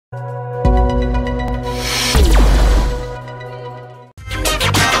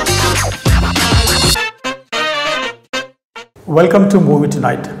Welcome to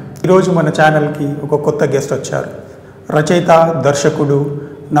Movietonite. ఈరోజు మన ఛానల్కి ఒక కొత్త గెస్ట్ వచ్చారు. రచయిత, దర్శకుడు,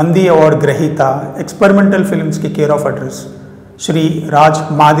 నంది అవార్డ్ గ్రహీత, experimental ఫిల్మ్స్కి care of address Shri Raj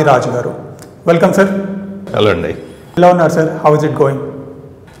Madiraju గారు. Welcome sir. హలో అండి. ఎలా ఉన్నారు sir? How is it going?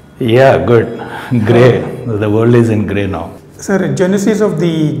 Yeah good. Grey, the world is in grey now. Sir, Genesis of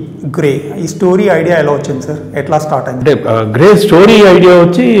the grey, ఈ స్టోరీ ఐడియా ఎలా వచ్చింది సార్? ఎట్లా స్టార్ట్ అయింది? అంటే గ్రే స్టోరీ ఐడియా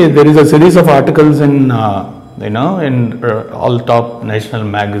వచ్చి there is a series of articles in in all top national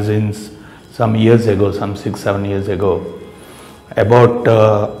magazines some years ago, some 6-7 years ago, about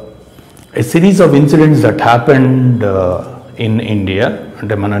a series of incidents that happened in India.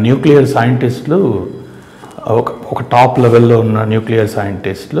 అంటే మన nuclear సైంటిస్టులు ఒక top లెవెల్లో ఉన్న nuclear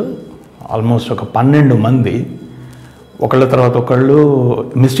సైంటిస్టులు almost ఒక 12 మంది ఒకళ్ళ తర్వాత ఒకళ్ళు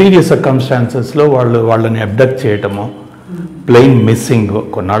మిస్టీరియస్ సర్కమ్స్టాన్సెస్లో వాళ్ళని అబ్డక్ట్ చేయటము, ప్లేన్ మిస్సింగ్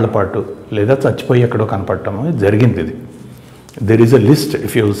కొన్నాళ్ళ పాటు, లేదా చచ్చిపోయి ఎక్కడో కనపడటము జరిగింది. ఇది there is a list.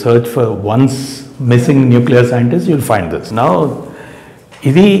 If you search for once missing nuclear scientist you will find this. Now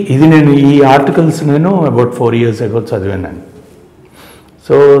ఇది నేను ఈ ఆర్టికల్స్ నేను అబౌట్ 4 years ago చదివాను.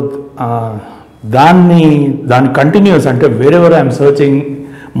 సో దాని కంటిన్యూస్ అంటే wherever I'm searching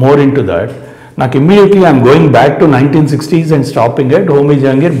more in to that, నాకు immediately I'm going back to 1960s and stopping at Homi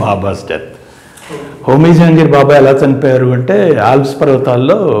Jahangir babas death. Homi Jahangir బాబా ఎలా చనిపోయారు అంటే ఆల్ప్స్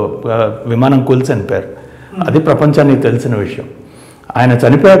పర్వతాల్లో విమానం కూల్చి చనిపోయారు. అది ప్రపంచానికి తెలిసిన విషయం. ఆయన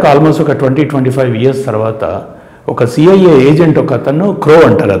చనిపోయాక ఆల్మోస్ట్ ఒక 20-25 years తర్వాత ఒక CIA ఏజెంట్ ఒక అతను, క్రో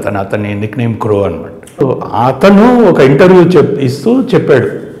అంటారు అతని నిక్ నేమ్ క్రో అనమాట. సో అతను ఒక ఇంటర్వ్యూ ఇస్తూ చెప్పాడు.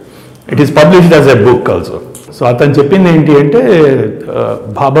 It is published as a book also. So అతను చెప్పింది ఏంటి అంటే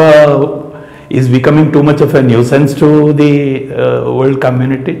బాబా is becoming too much of a nuisance to the world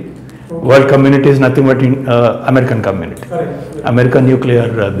community. World community is nothing but American community. American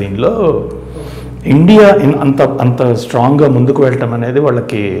nuclear దీనిలో ఇండియా అంత స్ట్రాంగ్గా ముందుకు వెళ్ళటం అనేది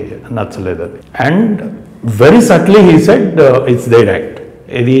వాళ్ళకి నచ్చలేదు. అది and very సట్లీ he said it's there act.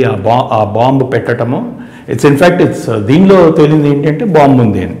 ఇది ఆ బాంబు పెట్టడము, ఇట్స్ ఇన్ఫ్యాక్ట్ దీనిలో తేలింది ఏంటంటే బాంబు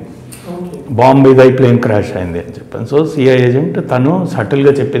ఉంది అని, బాంబు ఇది ప్లేన్ క్రాష్ అయింది అని చెప్పాను. సో CIA ఏజెంట్ తను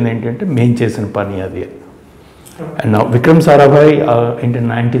సటిల్గా చెప్పింది ఏంటంటే మేం చేసిన పని అది. And Vikram Sarabhai in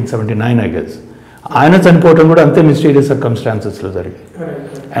 1979 I guess, ఆయన చనిపోవటం కూడా అంతే మిస్టీరియస్ సర్కమ్స్టాన్సెస్లో జరిగింది.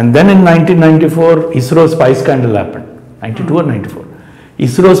 And then in 1994 ISRO spy scandal happened. 92 or 94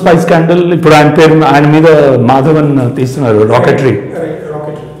 ISRO spy scandal. ఇప్పుడు ఆయన మీద మాధవన్ తీస్తున్నారు Rocketry.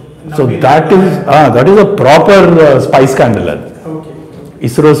 So that is a proper spy scandal. అది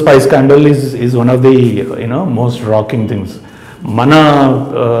ISRO spy scandal is one of the most rocking things. మన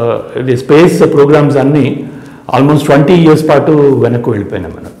స్పేస్ ప్రోగ్రామ్స్ అన్నీ ఆల్మోస్ట్ 20 years పాటు వెనక్కు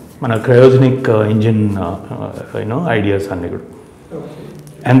వెళ్ళిపోయినాయి. మన క్రయోజనిక్ ఇంజిన్ ఐడియాస్ అన్నీ కూడా.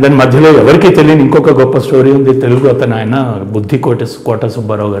 అండ్ దెన్ మధ్యలో ఎవరికి తెలియని ఇంకొక గొప్ప స్టోరీ ఉంది. తెలుగు అతను, ఆయన బుద్ధి కోట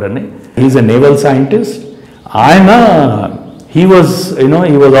సుబ్బారావు గారు అని. హీఈస్ ఎ నేవల్ సైంటిస్ట్. ఆయన he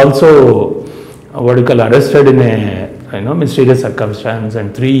was also వాడికల్ arrested in a mysterious circumstances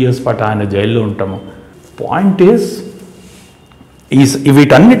and 3 years పాటు ఆయన జైల్లో ఉంటాము. పాయింట్ ఈస్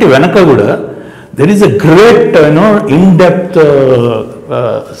వీటన్నిటి వెనక కూడా there is a great in-depth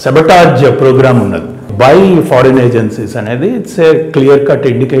sabotage program unnadi by foreign agencies anedi. It's a clear-cut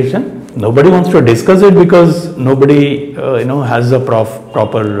indication. Nobody wants to discuss it because nobody has a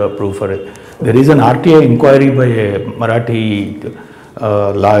proper proof for it. There is an RTI inquiry by a Marathi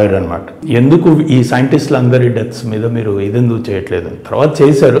lawyer anamata. Enduku ee scientists landari deaths meeda meeru idendu cheyatledu tarvata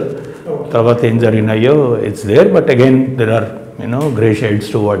chesaru, tarvata em jariginayo it's there, but again there are gray shades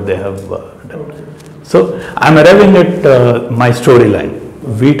to what they have done. So I'm arriving at my storyline.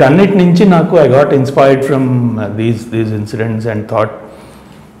 వీటన్నిటి నుంచి నాకు I got inspired from these incidents and thought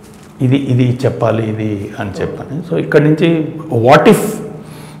ఇది చెప్పాలి ఇది అని చెప్పాను. So ఇక్కడ నుంచి వాట్ ఇఫ్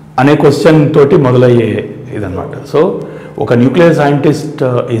అనే క్వశ్చన్ తోటి మొదలయ్యే ఇదన్నమాట. సో ఒక nuclear scientist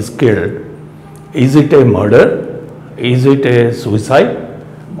is killed. Is it A murder, is it A suicide,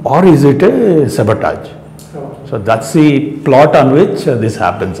 are is it A sabotage? So that's the plot on which this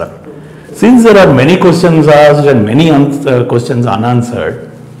happens. Since there are many questions asked and many questions unanswered,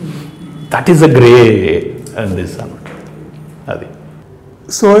 that is a grey in this. Adi.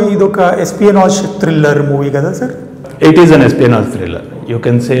 So idoka espionage thriller movie kada sir? It is an espionage thriller. You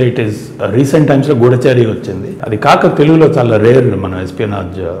can say it is recent times lo Gudachari vachindi. Adi kaaka Telugulo chaala rare mana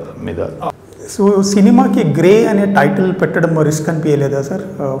espionage mida. So సినిమాకి grey అనే title పెట్టడం risk అనిపించలేదా sir?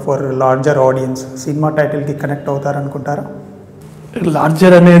 For larger audience cinema టైటిల్కి connect అవుతారనుకుంటారా?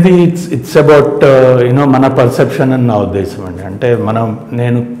 Larger అనేది it's about మన perception అని నా ఉద్దేశం అండి. అంటే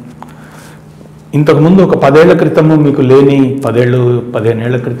నేను ఇంతకుముందు ఒక 10 ఏళ్ల క్రితం మీకు లేని 15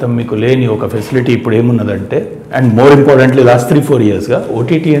 ఏళ్ల క్రితం మీకు లేని ఒక ఫెసిలిటీ ఇప్పుడు ఏమున్నదంటే, అండ్ మోర్ ఇంపార్టెంట్లీ లాస్ట్ 3-4 ఇయర్స్గా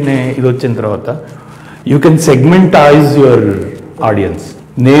ఓటీటీ అనే ఇది వచ్చిన తర్వాత యూ కెన్ సెగ్మెంటైజ్ యువర్ ఆడియన్స్.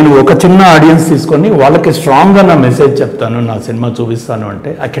 నేను ఒక చిన్న ఆడియన్స్ తీసుకొని వాళ్ళకి స్ట్రాంగ్గా నా మెసేజ్ చెప్తాను, నా సినిమా చూపిస్తాను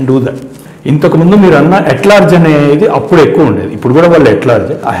అంటే ఐ కెన్ డూ దట్. ఇంతకుముందు మీరు అన్న ఎట్లార్జ్ అనేది అప్పుడు ఎక్కువ ఉండేది, ఇప్పుడు కూడా వాళ్ళు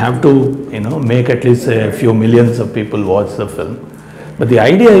ఎట్లార్జ్. I have to make at least few millions of people watch the film. But the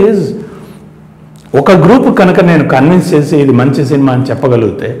idea is ఒక గ్రూప్ కనుక నేను కన్విన్స్ చేసి ఇది మంచి సినిమా అని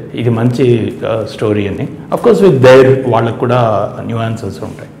చెప్పగలిగితే, ఇది మంచి స్టోరీ అని, అఫ్కోర్స్ విత్ దేర్ వాళ్ళకు కూడా న్యూయాన్సెస్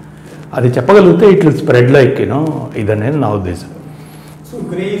ఉంటాయి, అది చెప్పగలిగితే ఇట్ విల్ స్ప్రెడ్ లైక్ ఇదనేది నా ఉద్దేశం. So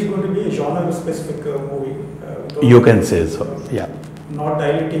Grey is going to be a genre specific movie. You can say so, yeah. Not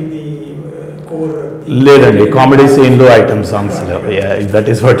diluting the core. లేదండి, కామెడీ సీన్లు ఐటమ్ సాంగ్స్ లేవు. If that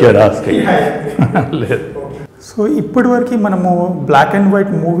is what you're asking. లేదు. So ఇప్పటి వరకు మనము black and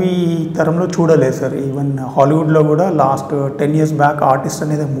white movie తరంలో చూడలేదు sir. Even హాలీవుడ్లో కూడా లాస్ట్ 10 years బ్యాక్ ఆర్టిస్ట్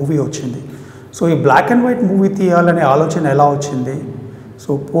అనేది మూవీ వచ్చింది. సో ఈ బ్లాక్ అండ్ వైట్ మూవీ తీయాలనే ఆలోచన ఎలా వచ్చింది?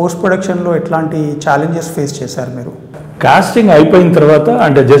 సో పోస్ట్ ప్రొడక్షన్లో ఎట్లాంటి ఛాలెంజెస్ ఫేస్ చేశారు మీరు? కాస్టింగ్ అయిపోయిన తర్వాత,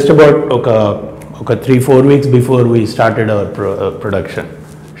 అంటే జస్ట్ అబౌట్ ఒక 3-4 weeks before we started our production,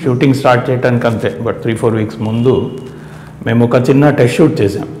 shooting start చేయడానికి అంతే, బట్ 3-4 weeks ముందు మేము ఒక చిన్న టెస్ట్ షూట్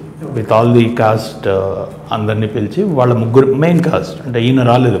చేసాం విత్ ఆల్ ది కాస్ట్. అందరినీ పిలిచి వాళ్ళ ముగ్గురు మెయిన్ కాస్ట్, అంటే ఈయన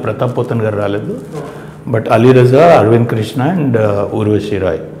రాలేదు, ప్రతాప్ పోతన్ గారు రాలేదు, but Ali Raza, Arvind Krishna and Urvashi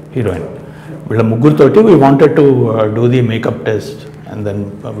Roy heroine, వీళ్ళ ముగ్గురితోటి we wanted to do the makeup test and then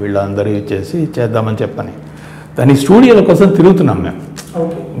వీళ్ళందరూ చేద్దామని చెప్పని దాని స్టూడియోల కోసం తిరుగుతున్నాం మేము.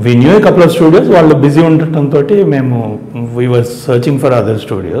 We knew a couple of studios, వాళ్ళు బిజీ ఉండటంతో మేము we were searching for other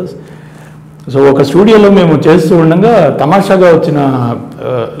studios. So ఒక స్టూడియోలో మేము చేస్తూ ఉండగా తమాషాగా వచ్చిన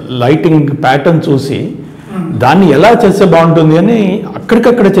లైటింగ్ ప్యాటర్న్ చూసి దాన్ని ఎలా చేస్తే బాగుంటుంది అని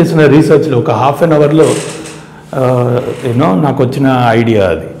అక్కడికక్కడ చేసిన రీసెర్చ్లో ఒక ½ an hourలో నాకు వచ్చిన ఐడియా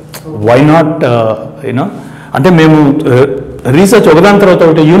అది. వై నాట్ అంటే మేము రీసెర్చ్ ఒకదాని తర్వాత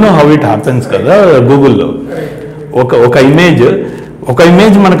ఒకటి హౌ ఇట్ హ్యాపెన్స్ కదా గూగుల్లో. ఒక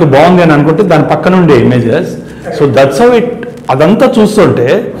ఇమేజ్ మనకి బాగుంది అని అనుకుంటే దాని పక్కన ఉండే images. So that's how it. అదంతా చూస్తుంటే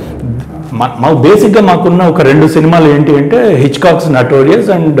బేసిక్గా మాకున్న ఒక 2 సినిమాలు ఏంటి అంటే హిచ్కాక్స్ నటోరియస్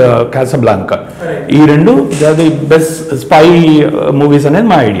అండ్ కాసాబ్లాంకా. ఈ 2 ది బెస్ట్ స్పై మూవీస్ అనేది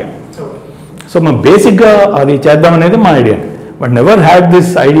మా ఐడియా. సో మా బేసిక్గా అది చేద్దామనేది మా idea, but never had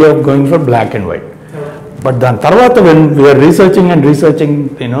this idea of going for black and white. But దాని తర్వాత when we are researching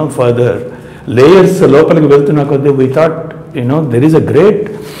further layers లోపలికి వెళ్తున్న కొద్దీ we thought there is a great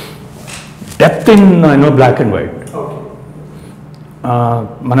depth in black and white.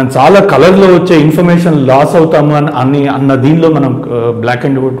 మనం చాలా కలర్లో వచ్చే ఇన్ఫర్మేషన్ లాస్ అవుతాము అన్న దీనిలో మనం బ్లాక్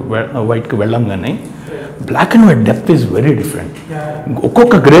అండ్ వైట్కి వెళ్ళాం, కానీ black and white depth is very different.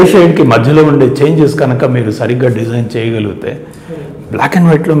 ఒక్కొక్క గ్రే షేడ్కి మధ్యలో ఉండే చేంజెస్ కనుక మీరు సరిగ్గా డిజైన్ చేయగలిగితే బ్లాక్ అండ్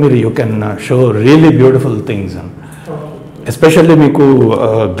వైట్లో మీరు you can show really beautiful things. And especially మీకు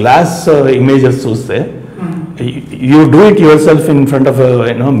గ్లాస్ ఇమేజెస్ చూస్తే you do it your self in front of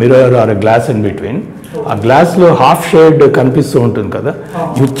mirror are glass in between. ఆ గ్లాస్లో హాఫ్ షేడ్ కనిపిస్తూ ఉంటుంది కదా,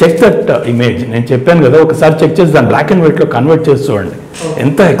 యూ చెక్ దట్ ఇమేజ్. నేను చెప్పాను కదా, ఒకసారి చెక్ చేసి దాన్ని బ్లాక్ అండ్ వైట్లో కన్వర్ట్ చేసి చూడండి,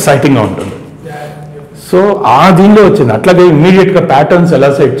 ఎంత ఎక్సైటింగ్గా ఉంటుంది. సో ఆ దీనిలో వచ్చింది. అట్లాగే ఇమ్మీడియట్గా ప్యాటర్న్స్ ఎలా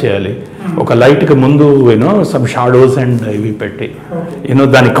సెట్ చేయాలి, ఒక లైట్కి ముందు సమ్ షాడోస్ అండ్ ఇవి పెట్టి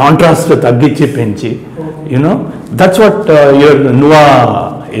దాని కాంట్రాస్ట్ తగ్గించి పెంచి that's what your నువా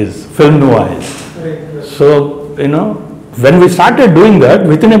is, film నువా is. So when we started doing that,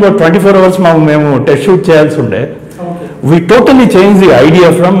 within about 24 hours మేము టెస్ట్ షూట్ చేయాల్సి ఉండే. we totally changed the idea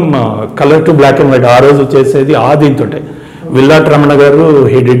from color to black and white. ఆ రోజు చేసేది ఆ దీంతో విల్లాట్ రమణ గారు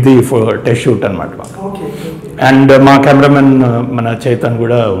he did the test shoot అనమాట. అండ్ మా కెమెరామెన్ మన చైతన్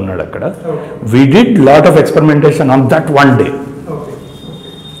కూడా ఉన్నాడు అక్కడ. we did lot of experimentation on that one day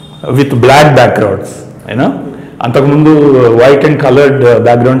with black backgrounds. అంతకుముందు వైట్ అండ్ కలర్డ్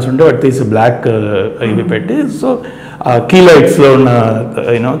బ్యాక్గ్రౌండ్స్ ఉంటే వాటి తీసి బ్లాక్ ఇవి పెట్టి, సో కీ లైట్స్లో ఉన్న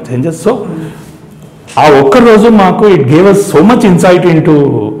చేంజెస్. సో ఆ ఒక్కరోజు మాకు it gave us so much insight in to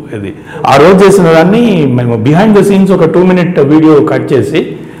ఇది. ఆ రోజు చేసిన దాన్ని మేము బిహైండ్ ద సీన్స్ ఒక 2-minute వీడియో కట్ చేసి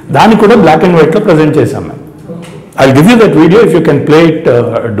దాన్ని కూడా బ్లాక్ అండ్ వైట్లో ప్రజెంట్ చేసాం మేము. I'll give you that video if you can play it,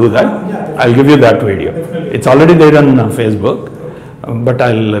 do that. I'll give you that video. It's already there on Facebook, but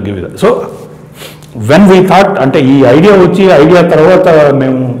I'll give you that. So when we thought, అంటే ఈ idea తర్వాత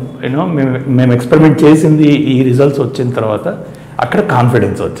మేము experiment చేసింది, ఈ results వచ్చిన తర్వాత అక్కడ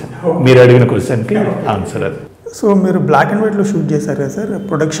confidence వచ్చింది. మీరు అడిగిన క్వశ్చన్కి ఆన్సర్ అది. సో మీరు బ్లాక్ అండ్ వైట్లో షూట్ చేశారు కదా సార్,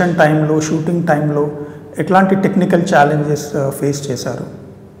 ప్రొడక్షన్ టైంలో, షూటింగ్ టైంలో ఎట్లాంటి టెక్నికల్ ఛాలెంజెస్ ఫేస్ చేశారు?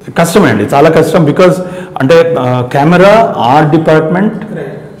 కష్టమే అండి, చాలా కష్టం. బికాజ్ అంటే camera, art department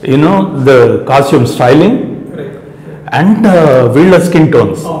the costume styling and వీళ్ళ స్కిన్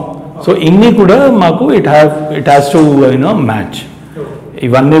టోన్స్. సో ఇన్ని కూడా మాకు ఇట్ హ్యాస్ టు మ్యాచ్.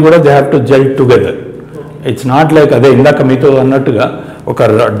 ఇవన్నీ కూడా they have to gel together. It's not like అదే ఇందాక మీతో అన్నట్టుగా ఒక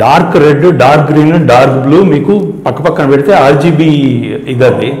dark red, dark green, dark blue మీకు పక్కన పెడితే ఆర్జీబీ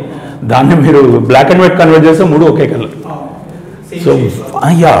ఇది దాన్ని మీరు బ్లాక్ అండ్ వైట్ కన్వర్ట్ చేస్తే మూడు ఒకే colour.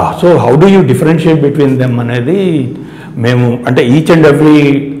 So how do you differentiate between them అనేది మేము అంటే ఈచ్ అండ్ ఎవ్రీ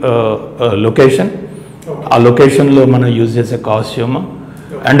లొకేషన్, ఆ లొకేషన్లో మనం యూజ్ చేసే కాస్ట్యూమ్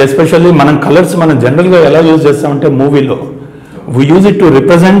అండ్ ఎస్పెషల్లీ మనం కలర్స్ మనం జనరల్గా ఎలా యూజ్ చేస్తామంటే మూవీలో we use it to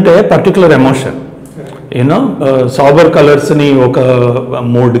represent A particular emotion. సాబర్ కలర్స్ని ఒక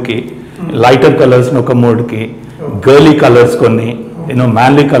మూడ్కి, లైటర్ కలర్స్ని ఒక మూడ్కి, గర్లీ కలర్స్ కొన్ని,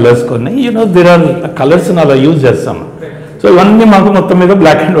 మ్యాన్లీ కలర్స్ కొన్ని, దిర్ ఆర్ కలర్స్ని అలా యూజ్ చేస్తాం. సో ఇవన్నీ మాకు మొత్తం మీద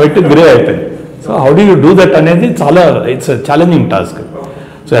బ్లాక్ అండ్ వైట్, గ్రే అయిపోయింది. So how do you do that అనేది చాలా it's challenging task.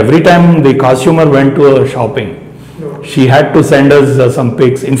 So every time the costumer went to shopping, she had to send us some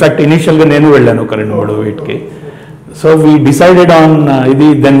pics. In fact ఇనీషియల్గా నేను వెళ్ళాను ఒక 2-3 వీటికి. సో వీ డిసైడెడ్ ఆన్ ఇది,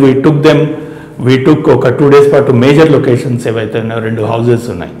 then we took them, we took ఒక 2 days పాటు మేజర్ లొకేషన్స్ ఏవైతే 2 houses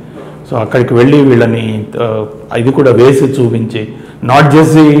ఉన్నాయి. సో అక్కడికి వెళ్ళి వీళ్ళని ఇది కూడా వేసి చూపించి, not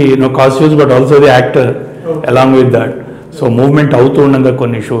just the costumes but also the actor along with that. So movement అవుతూ ఉండగా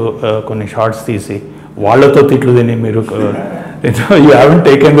కొన్ని షార్ట్స్ తీసి వాళ్ళతో తిట్లు తిని, మీరు you haven't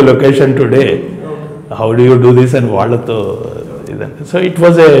taken the location today, how do you do this అని వాళ్ళతో ఇదండి. So it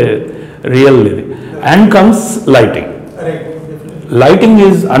was a real ఇది. అండ్ కమ్స్ లైటింగ్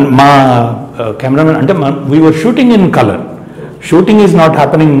ఈజ్ మా కెమెరామెన్ అంటే we were shooting in colour. Shooting is not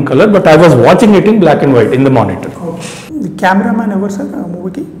happening in colour, but I was watching it in black and white in the monitor. Cameraman ఎవరు sir ఆ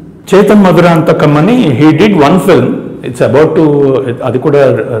మూవీకి? చేతన్ మధురాంతకం అని, he did 1 film. It's about to, అది కూడా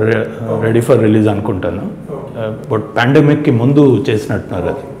ready for release అనుకుంటాను, but పాండమిక్కి ముందు చేసినట్టున్నారు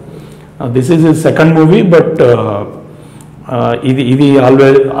అది. This is his second movie, but ఇది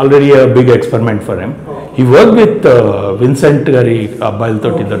already big experiment for him. He work with Vincent గారి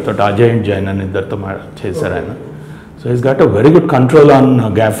అబ్బాయిలతో, ఇద్దరితో, అజయ్ అండ్ జైన్ అని ఇద్దరితో చేశారు ఆయన. So he's got a very good control on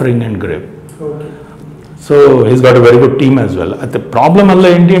గ్యాఫరింగ్ and grave. So he's got a very good team as well. అయితే problem వల్ల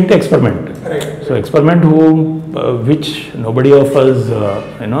ఏంటి అంటే experiment. So experiment which nobody of us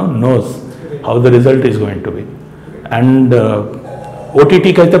knows how the result is going to be. And OTT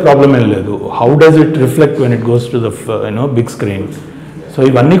ki aithe problem em ledu. How does it reflect when it goes to the big screen? So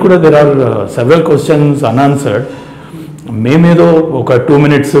ivanni kuda there are several questions unanswered. మేమేదో ఒక 2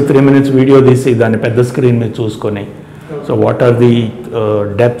 minutes 3 minutes video తీసి దాన్ని పెద్ద screen మీద చూసుకొని, so what are the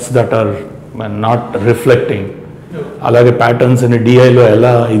depths that are not reflecting, అలాగే ప్యాటర్న్స్ని డిఐలో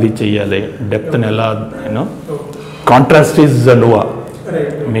ఎలా ఇది చెయ్యాలి, డెప్త్ని ఎలా కాంట్రాస్ట్ ఈజ్ నువా.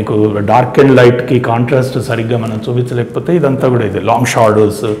 మీకు డార్క్ అండ్ లైట్కి కాంట్రాస్ట్ సరిగ్గా మనం చూపించలేకపోతే ఇదంతా కూడా ఇది లాంగ్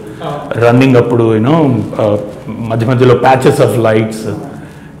షాడోస్, రన్నింగ్ అప్పుడు మధ్య మధ్యలో patches of lights,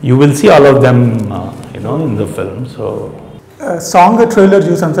 you will see all of them in the film. So song trailer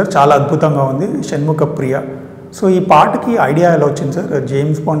చూసాం సార్, చాలా అద్భుతంగా ఉంది, షణ్ముఖ ప్రియ. సో ఈ పాటకి ఐడియా ఎలా వచ్చింది సార్,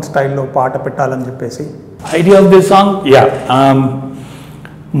 జేమ్స్ బాండ్ స్టైల్లో పాట పెట్టాలని చెప్పేసి? Idea of this song,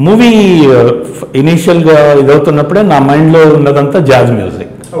 movie ఇనీషియల్గా ఇదవుతున్నప్పుడే నా మైండ్లో ఉన్నదంతా jazz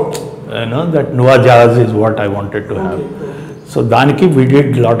music. That నువా jazz is what I wanted to have. So దానికి we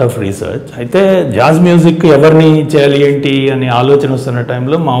did lot of research. అయితే జాజ్ మ్యూజిక్ ఎవరిని చేయాలి ఏంటి అని ఆలోచన వస్తున్న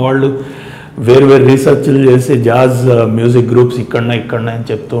టైంలో మా వాళ్ళు వేరు రీసెర్చ్లు చేసి జాజ్ మ్యూజిక్ గ్రూప్స్ ఇక్కడ అని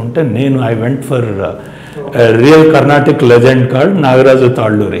చెప్తూ ఉంటే నేను I went for real Carnatic legend card Nagaraju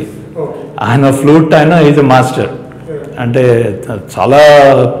Talluri. ఆయన ఫ్లూట్, ఆయన ఈజ్ ఎ మాస్టర్. అంటే చాలా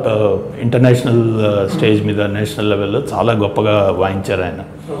ఇంటర్నేషనల్ స్టేజ్ మీద, నేషనల్ లెవెల్లో చాలా గొప్పగా వాయించారు ఆయన,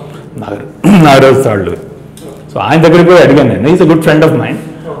 నాగరాజు తాళ్ళూరి. సో ఆయన దగ్గరికి పోయి అడిగాను నేను, is a good friend of mind.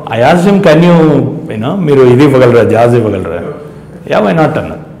 I asked him, can you మీరు ఇది ఇవ్వగలరా, జాజ్ ఇవ్వగలరా? యా, వై నాట్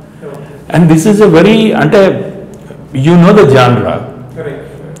అన్నారు. And this is a very, అంటే you know the genre.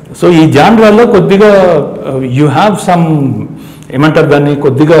 So ఈ జాన్రాలో కొద్దిగా యూ హ్యావ్ సమ్, ఏమంటారు దాన్ని,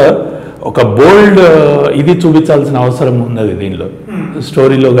 కొద్దిగా ఒక బోల్డ్ ఇది చూపించాల్సిన అవసరం ఉన్నది దీనిలో,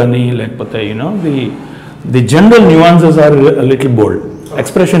 స్టోరీలో కానీ లేకపోతే the general nuances are little bold,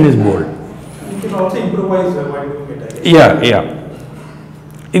 expression is బోల్డ్.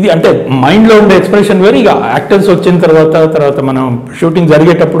 ఇది అంటే మైండ్లో ఉండే ఎక్స్ప్రెషన్ వేరు, ఇక యాక్టర్స్ వచ్చిన తర్వాత మనం షూటింగ్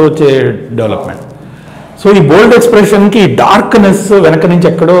జరిగేటప్పుడు వచ్చే డెవలప్మెంట్. సో ఈ బోల్డ్ ఎక్స్ప్రెషన్కి డార్క్నెస్ వెనక నుంచి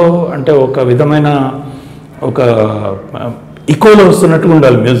ఎక్కడో, అంటే ఒక విధమైన ఒక ఇకోలో వస్తున్నట్టుగా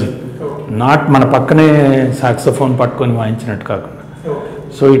ఉండాలి మ్యూజిక్, నాట్ మన పక్కనే సాక్సోఫోన్ పట్టుకొని వాయించినట్టు కాకుండా.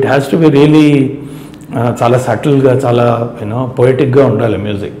 So it has to be really చాలా సటిల్గా, చాలా పోయిటిక్గా ఉండాలి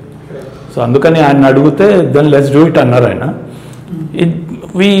మ్యూజిక్. సో అందుకని ఆయన అడిగితే దెన్ లెట్స్ డూ ఇట్ అన్నారు ఆయన.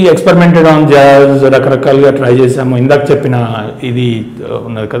 వి ఎక్స్పెరిమెంటెడ్ ఆన్ జాజ్, రకరకాలుగా ట్రై చేసాము. ఇందాక చెప్పిన ఇది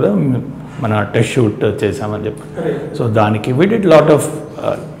ఉన్నది కదా మన టెస్ట్ షూట్ చేసామని చెప్పి, సో దానికి we did lot of,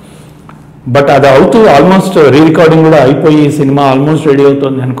 but అది అవుతూ ఆల్మోస్ట్ రీ రికార్డింగ్ కూడా అయిపోయి సినిమా ఆల్మోస్ట్ రెడీ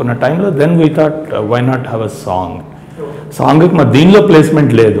అవుతుంది అనుకున్న టైంలో then we thought why not have a సాంగ్కి మా దీనిలో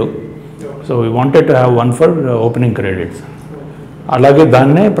ప్లేస్మెంట్ లేదు, so we wanted to have one for opening credits, అలాగే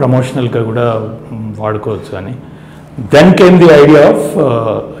దాన్నే ప్రమోషనల్గా కూడా వాడుకోవచ్చు అని. Then came the idea of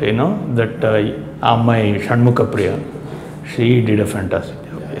you know that ఆ అమ్మాయి షణ్ముఖ ప్రియ, షీ డిడ్ అ ఫ్యాంటాస్టిక్.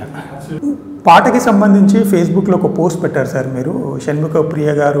 పాటకి సంబంధించి ఫేస్బుక్లో ఒక పోస్ట్ పెట్టారు సార్ మీరు, షణ్ముఖ ప్రియ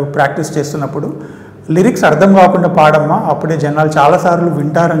గారు ప్రాక్టీస్ చేస్తున్నప్పుడు లిరిక్స్ అర్థం కాకుండా పాడమ్మా అప్పుడే జనాలు చాలాసార్లు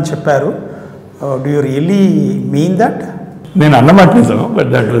వింటారని చెప్పారు. Do you really mean that? నేను అన్నమాట నిజం, but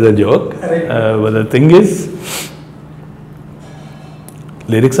that was a joke. The thing is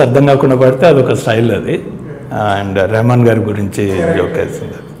lyrics అర్థం కాకుండా పాడితే అదొక స్టైల్ అది, అండ్ రెహమాన్ గారి గురించి జోక్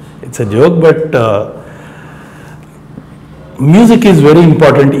వేస్తుంది. It's a joke, but music is very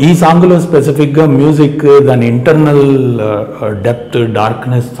important. ఈ సాంగ్లో స్పెసిఫిక్గా మ్యూజిక్, దాని ఇంటర్నల్ డెప్త్,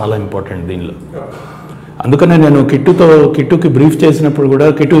 డార్క్నెస్ చాలా ఇంపార్టెంట్ దీనిలో. అందుకనే నేను కిట్టుకి బ్రీఫ్ చేసినప్పుడు కూడా,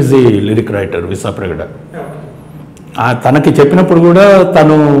 kit is the lyric writer Vishwapragada, తనకి చెప్పినప్పుడు కూడా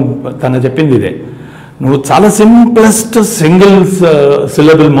తను చెప్పింది ఇదే, నువ్వు చాలా సింప్లెస్ట్ సింగిల్స్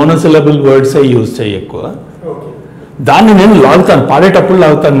సిలబుల్ మోనోసిలబుల్ వర్డ్సే యూజ్ చేయి ఎక్కువ, దాన్ని నేను లాగుతాను, పాడేటప్పుడు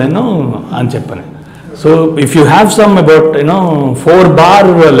లాగుతాను నేను అని చెప్పాను. So if you have some about 4 bar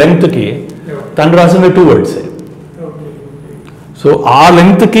లెంగ్త్కి తను రాసిన 2 words. సో ఆ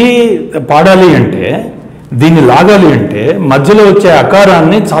లెంగ్త్కి పాడాలి అంటే, దీన్ని లాగాలి అంటే మధ్యలో వచ్చే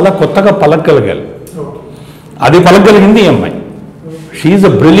అకారాన్ని చాలా కొత్తగా పలకగలగాలి. అది పలకగలిగింది ఈ అమ్మాయి. She is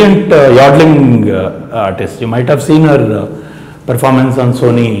a brilliant యాడ్లింగ్ artist. You might have seen her performance on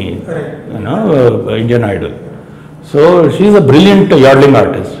Sony Indian Idol. So she is a brilliant యాడ్లింగ్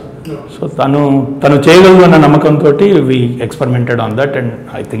artist. So తను చేయగలదు అన్న నమ్మకంతో వి experimented on that and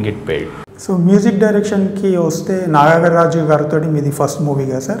I think it paid. So music డైరెక్షన్కి వస్తే నాగరాజు గారితో మీది ఫస్ట్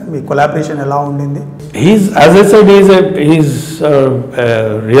మూవీగా సార్, మీ collaboration ఎలా ఉండింది? He's as I said he's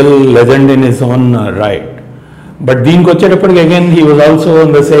real legend in his own right. But దీనికి వచ్చేటప్పటికి again he was also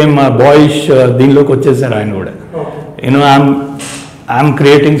in the same boyish దీనిలోకి వచ్చేసారు ఆయన కూడా. You know I'm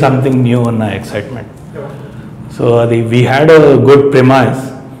creating something new అన్న ఎక్సైట్మెంట్. సో అది we had a good premise.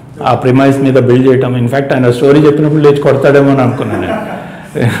 ఆ premise మీద బిల్డ్ చేయటం, ఇన్ఫ్యాక్ట్ ఆయన స్టోరీ చెప్పినప్పుడు లేచి కొడతాడేమో అని అనుకున్నాను నేను.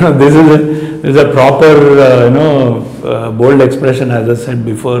 This is a proper bold expression as a said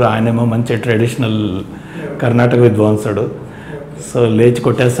before. ఆయనేమో మంచి ట్రెడిషనల్ కర్ణాటక విద్వాంసుడు, సో లేచి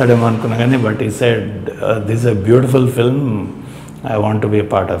కొట్టేస్తాడేమో అనుకున్నా కానీ, బట్ ఈ said this a beautiful film, I want to be a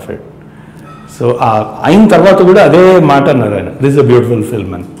part of it. So అయిన తర్వాత కూడా అదే మాట అన్నారు ఆయన, దిస్ ఎ బ్యూటిఫుల్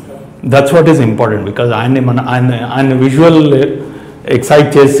ఫిల్మ్ అని. That's what is important, because ఆయన విజువల్ ఎక్సైట్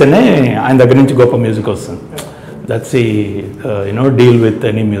చేస్తేనే ఆయన దగ్గర నుంచి గొప్ప మ్యూజిక్ వస్తుంది. దట్స్ ఈ deal with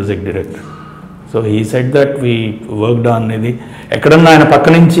any music director. So he said that we worked on ఇది. ఎక్కడన్నా ఆయన పక్క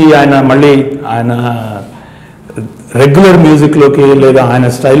నుంచి ఆయన రెగ్యులర్ మ్యూజిక్లోకి లేదా ఆయన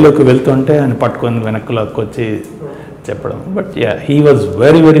స్టైల్లోకి వెళ్తుంటే ఆయన పట్టుకొని వెనక్కి లాక్కొచ్చి చెప్పడం. But yeah, he was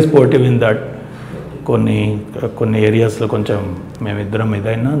very very sportive in that. కొన్ని ఏరియాస్లో కొంచెం మేమిద్దరం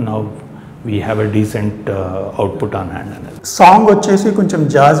ఇదైనా now we have a decent output on hand అనేది. సాంగ్ వచ్చేసి కొంచెం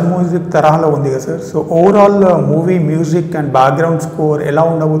జాజ్ మ్యూజిక్ తరహాలో ఉంది కదా sir. So overall movie music and background score ఎలా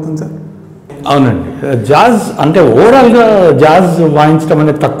ఉండబోతుంది సార్? అవునండి, జాజ్ అంటే ఓవరాల్గా జాజ్ వాయించడం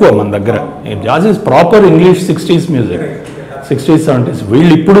అనేది తక్కువ మన దగ్గర. Jazz is proper English 60s music, 60s 70s.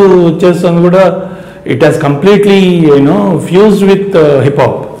 వీళ్ళు ఇప్పుడు చేస్తుంది కూడా it has completely fused with hip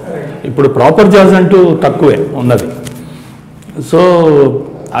hop. ఇప్పుడు ప్రాపర్ జాజ్ అంటూ తక్కువే ఉన్నది. సో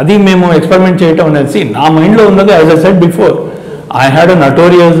అది మేము ఎక్స్పెరిమెంట్ చేయటం అనేది నా మైండ్లో ఉన్నది. As I said before, I had a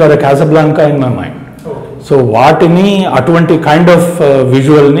notorious are a క్యాసాబ్లాంకా in my mind. So వాటిని అటువంటి కైండ్ ఆఫ్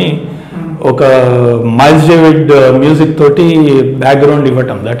విజువల్ని ఒక మైల్స్ డేవిడ్ మ్యూజిక్ తోటి బ్యాక్గ్రౌండ్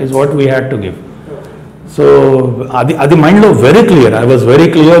ఇవ్వటం, that is what we had to give. So అది మైండ్లో very clear. I was very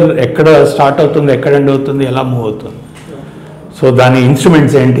clear ఎక్కడ start అవుతుంది, ఎక్కడ ఎండ్ అవుతుంది, ఎలా మూవ్ అవుతుంది. సో దాని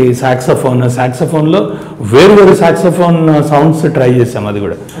ఇన్స్ట్రుమెంట్స్ ఏంటి, సాక్సఫోన్లో వేరు సాక్సఫోన్ సౌండ్స్ ట్రై చేసాం. అది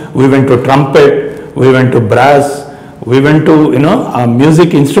కూడా we went to trumpet, we went to brass, we went to ఆ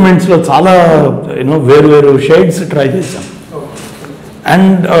మ్యూజిక్ ఇన్స్ట్రుమెంట్స్లో చాలా వేరు షేడ్స్ ట్రై చేసాం.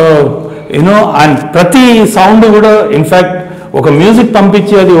 అండ్ అండ్ ప్రతి సౌండ్ కూడా ఇన్ఫ్యాక్ట్ ఒక మ్యూజిక్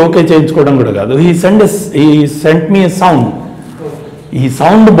పంపించి అది ఓకే చేయించుకోవడం కూడా కాదు. He sent me a sound, ఈ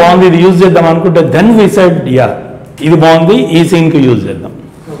సౌండ్ బాగుంది, ఇది యూజ్ చేద్దాం అనుకుంటే దెన్ వీ సెడ్ యా ఇది బాగుంది, ఈ సీన్కి యూజ్ చేద్దాం.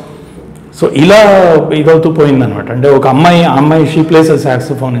 సో ఇలా ఇదవుతూ పోయిందనమాట. అంటే ఒక అమ్మాయి she place a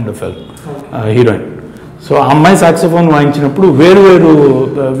saxophone in the film, heroine. So ఆ అమ్మాయి సాక్సోఫోన్ వాయించినప్పుడు వేరు వేరు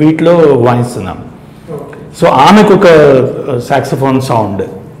వీటిలో వాయిస్తున్నాం. సో ఆమెకు ఒక సాక్సోఫోన్ సౌండ్,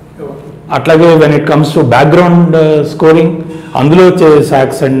 అట్లాగే when it comes to background scoring అందులో వచ్చే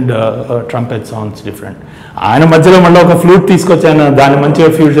socks and trumpet sounds different. ఆయన మధ్యలో మళ్ళీ ఒక ఫ్లూట్ తీసుకొచ్చి ఆయన దాన్ని మంచిగా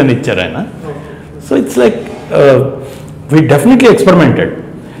ఫ్యూజన్ ఇచ్చారు ఆయన. So it's like we definitely experimented.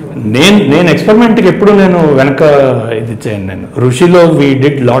 నేను ఎక్స్పెరిమెంట్కి ఎప్పుడు నేను వెనక ఇది చేయను. నేను ఋషిలో we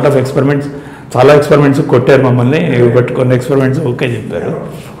did lot of experiments, చాలా ఎక్స్పెరిమెంట్స్ కొట్టారు మమ్మల్ని, బట్ కొన్ని ఎక్స్పెరిమెంట్స్ ఓకే చెప్పారు.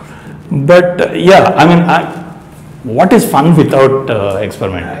 But yeah I mean what is fun without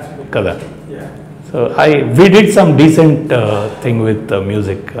experiment కదా. So we did some decent thing with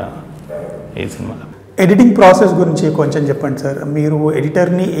music ఈ సినిమా. ఎడిటింగ్ ప్రాసెస్ గురించి కొంచెం చెప్పండి సార్. మీరు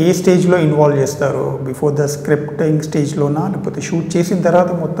ఎడిటర్ని ఏ స్టేజ్లో ఇన్వాల్వ్ చేస్తారు? బిఫోర్ ద స్క్రిప్టింగ్ స్టేజ్లోనా, లేకపోతే షూట్ చేసిన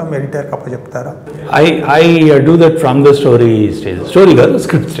తర్వాత మొత్తం ఎడిటర్కి అప్పచెప్తారా? I do that from the story stage. Story కాదు,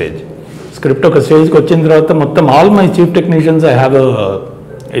 స్క్రిప్ట్ స్టేజ్. స్క్రిప్ట్ ఒక స్టేజ్కి వచ్చిన తర్వాత మొత్తం all my chief technicians I have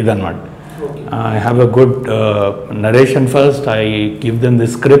ఇదన్నమాట. I have a good narration first. I give them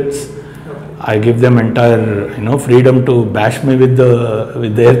the scripts. I give them entire freedom to bash me with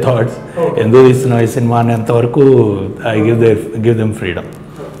their thoughts. Endu isna cinema ante varaku I give them freedom.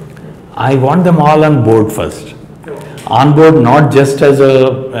 I want them all on board first. On board not just as a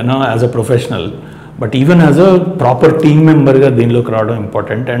as a professional, but even as a proper team member ga deenloki raadam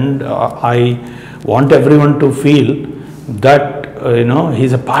important. And I want everyone to feel that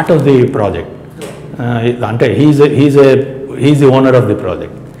he's a part of the project. Ante he's the owner of the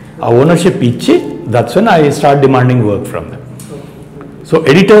project. ఆ ownership ఇచ్చి that's when I start demanding work from them. So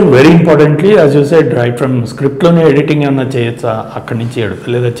editor very importantly as you said right from స్క్రిప్ట్లోనే editing ఏమన్నా చేయొచ్చా, అక్కడి నుంచి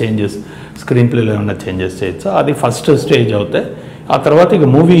లేదా changes screen ప్లేలో ఏమన్నా changes చేయొచ్చా, అది ఫస్ట్ స్టేజ్ అవుతాయి. ఆ తర్వాత ఇక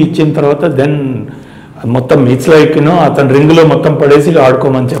మూవీ ఇచ్చిన తర్వాత దెన్ మొత్తం ఇట్స్ లైక్ అతని రింగ్లో మొత్తం పడేసి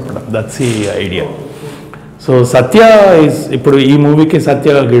ఆడుకోమని చెప్పడం, దట్స్ ఈ ఐడియా. సో సత్య ఈజ్ ఇప్పుడు ఈ మూవీకి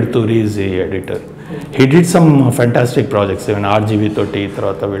సత్య గిడ్తూరి ఈజ్ ఈ editor. He did some fantastic projects, even RGV తోటి,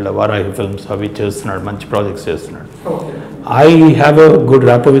 తర్వాత వీళ్ళ వారాహి ఫిల్మ్స్ అవి చేస్తున్నాడు, మంచి ప్రాజెక్ట్స్ చేస్తున్నాడు. I have a good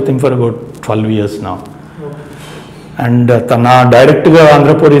rapport with him for about 12 years now. And తన డైరెక్ట్గా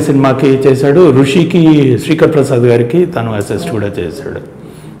ఆంధ్రపూరి సినిమాకి చేశాడు, ఋషికి శ్రీకర్ ప్రసాద్ గారికి తను అసిస్ట్ కూడా చేశాడు.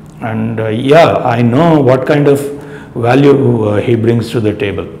 And yeah I know what kind of value he brings to the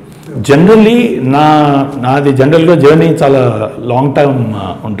table. Generally నాది జనరల్గా జర్నీ చాలా లాంగ్ టర్మ్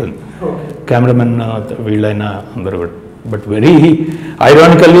ఉంటుంది, కెమెరామెన్ వీళ్ళైనా అందరూ కూడా. But very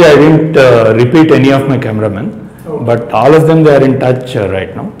ironically I dent repeat any of my cameraman, but all of them they are in touch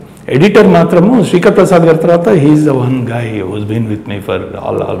right now. Editor మాత్రము శ్రీకర్ ప్రసాద్ గారి తర్వాత he's the one guy who's been with me for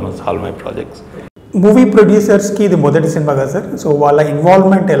almost all my projects. Movie ప్రొడ్యూసర్స్కి ఇది మొదటి cinema కదా sir, so వాళ్ళ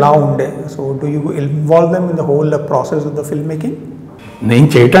involvement ఎలా ఉండే? So do you involve them in the whole process of the film making? నేను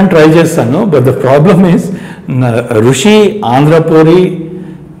చేయటానికి try చేస్తాను, but the problem is ఋషి, ఆంధ్రపూరి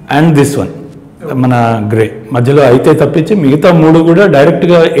అండ్ దిస్ వన్ మన గ్రే మధ్యలో అయితే తప్పించి మిగతా మూడు కూడా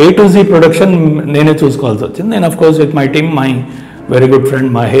డైరెక్ట్గా A to Z ప్రొడక్షన్ నేనే చూసుకోవాల్సి వచ్చింది. నేను of course with my team, my very good friend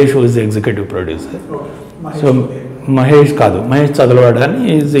Mahesh who is the executive producer. So Mahesh Chadalavada అని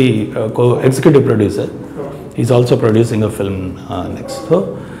is the executive producer. Is also producing a film next. So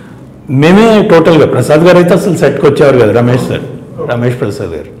మేమే టోటల్గా, ప్రసాద్ గారు అయితే అసలు సెట్కి వచ్చేవారు కదా, రమేష్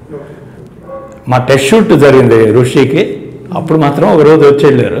ప్రసాద్ గారు. మా టెస్ట్ షూట్ జరిగింది ఋషికి, అప్పుడు మాత్రం ఒక రోజు వచ్చి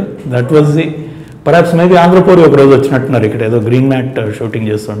వెళ్ళారు. That was the perhaps maybe Andhrapuri ఒక రోజు వచ్చినట్టున్నారు, ఇక్కడ ఏదో గ్రీన్ మ్యాట్ షూటింగ్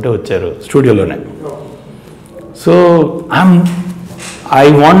చేస్తుంటే వచ్చారు స్టూడియోలోనే. So I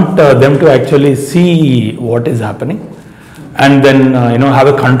want them to actually see what is happening and then have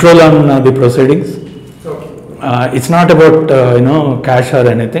a control on the proceedings. It's not about cash or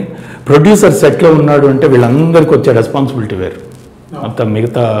anything. Producer సెట్లో ఉన్నాడు అంటే వీళ్ళందరికీ వచ్చే రెస్పాన్సిబిలిటీ వేరు. మొత్తం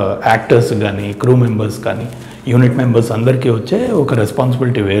మిగతా యాక్టర్స్ కానీ, క్రూ మెంబర్స్ కానీ, యూనిట్ మెంబర్స్ అందరికీ వచ్చే ఒక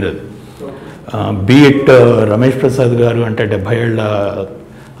రెస్పాన్సిబిలిటీ వేరేది. బీఇట్ రమేష్ ప్రసాద్ గారు అంటే 70 ఏళ్ళ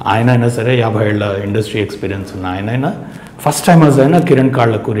ఆయన అయినా సరే, 50 ఏళ్ళ ఇండస్ట్రీ ఎక్స్పీరియన్స్ ఉన్న ఆయన అయినా, ఫస్ట్ టైమర్స్ అయినా, కిరణ్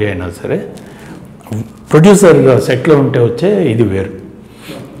కాళ్ళకూరి అయినా సరే, ప్రొడ్యూసర్ సెట్లో ఉంటే వచ్చే ఇది వేరు.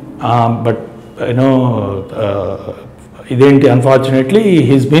 బట్ ఇదేంటి unfortunately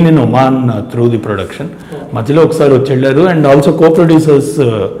he's been in Oman through the production. మధ్యలో ఒకసారి వచ్చి వెళ్ళారు. అండ్ ఆల్సో కో ప్రొడ్యూసర్స్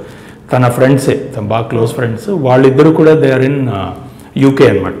తన ఫ్రెండ్సే, తన బాగా క్లోజ్ ఫ్రెండ్స్, వాళ్ళిద్దరు కూడా దే ఆర్ ఇన్ UK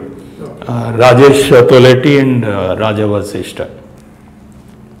అనమాట. రాజేష్ తోలేటి అండ్ రాజా వశిష్ఠ.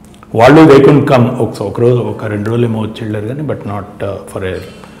 వాళ్ళు దే కుడ్ కమ్ ఒక రోజు, ఒక 2 రోజులు ఏమో వచ్చి వెళ్ళారు కానీ, but not for a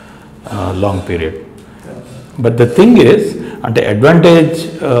long period. But the thing is, అంటే advantage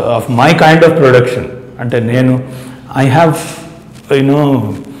of my kind of production అంటే నేను I have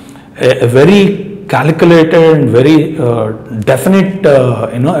a very calculated and very definite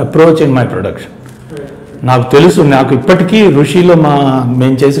approach in my production. నాకు తెలుసు, నాకు ఇప్పటికీ ఋషిలో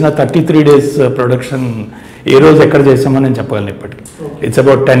మేము చేసిన 33 days ప్రొడక్షన్ ఏ రోజు ఎక్కడ చేసామో నేను చెప్పగలను ఇప్పటికి. ఇట్స్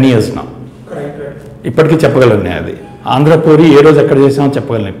అబౌట్ 10 years నా. ఇప్పటికీ చెప్పగలను నేను అది. ఆంధ్రపూరి ఏ రోజు ఎక్కడ చేసామో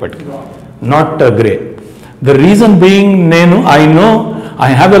చెప్పగలను ఇప్పటికి. Not grey. The reason being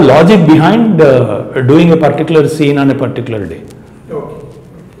I have a logic behind doing a particular scene on a particular day.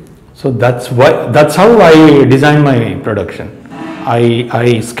 So that's how I design my production. I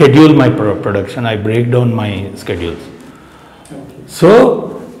schedule my production. I break down my schedules. So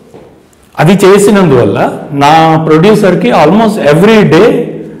అది చేసినందువల్ల నా ప్రొడ్యూసర్కి almost every day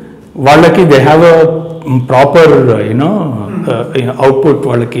వాళ్ళకి they have a proper output.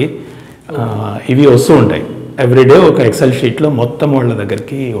 వాళ్ళకి ఇవి వస్తూ ఉంటాయి every day ఒక XL షీట్లో మొత్తం వాళ్ళ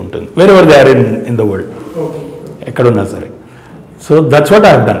దగ్గరికి ఉంటుంది, wear ever they are in the world, ఎక్కడున్నా సరే. So that's what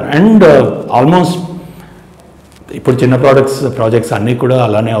I have done. And almost ఇప్పుడు చిన్న ప్రాజెక్ట్స్ అన్నీ కూడా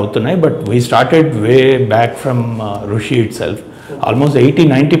అలానే అవుతున్నాయి. But we started way back from ఋషి it self. Almost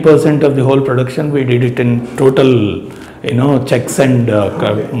 80-90% of the whole production we did it in total checks and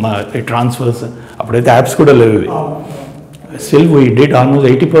transfers. అప్పుడైతే యాప్స్ కూడా లేవు. Still we did almost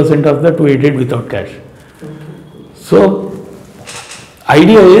 80% of that we did without cash. So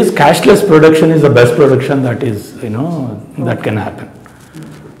idea is cashless production is the best production that is that can happen.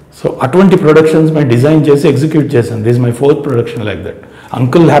 So atvanti productions my design chesi execute chesanu. This is my 4th production like that.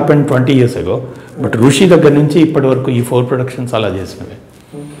 Uncle happened 20 years ago, but Rushi దగ్గర నుంచి ఇప్పటి వరకు ఈ 4 productions అలా చేసినవి.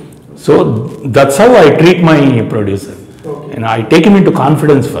 So that's how I treat my producer. I take him into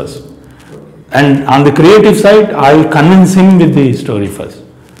confidence first, and on the creative side I'll convince him with the story first,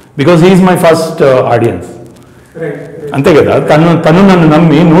 because he is my first audience. అంతే కదా, తను నన్ను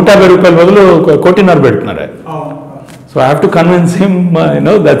నమ్మి 150 రూపాయల బదులు 1.5 కోటి పెడుతున్నారు. So I have to convince him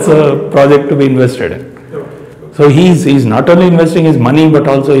that's a project to be invested in. So he's not only investing his money but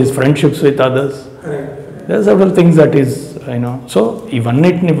also his friendships with others. There are several things that is so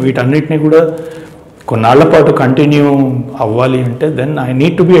వీటన్నిటిని కూడా కొన్నాళ్ల పాటు continue అవ్వాలి అంటే then I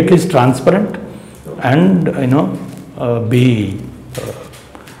need to be at least transparent and be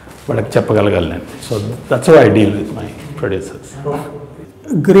వాళ్ళకి చెప్పగలగాలి నేను. So that's how I deal with my producers.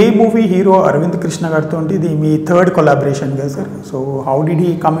 Grey movie hero Arvind Krishna గారితో ఇది మీ 3rd కొలాబరేషన్ కదా sir? So how did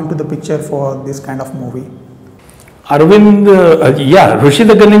he come in to the picture for this kind of movie? Arvind ఋషి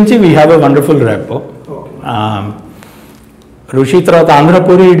దగ్గర నుంచి we have a wonderful rapport. ఋషి తర్వాత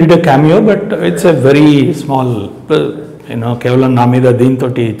Andhrapuri did a cameo, but it's a very small, కేవలం నా మీద దీంతో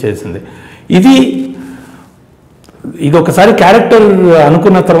చేసింది. ఇది ఒకసారి క్యారెక్టర్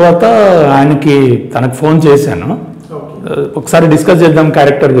అనుకున్న తర్వాత ఆయనకి తనకు ఫోన్ చేశాను, ఒకసారి డిస్కస్ చేద్దాం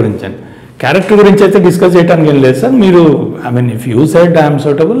క్యారెక్టర్ గురించి అని. క్యారెక్టర్ గురించి అయితే డిస్కస్ చేయడానికి ఏం లేదు సార్, మీరు if you said I'm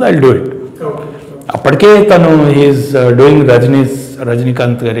suitable I do it. అప్పటికే తను హీఈస్ డూయింగ్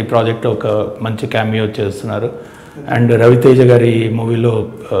రజనీకాంత్ గారి ప్రాజెక్ట్ ఒక మంచి క్యామియో చేస్తున్నారు, అండ్ రవితేజ గారి మూవీలో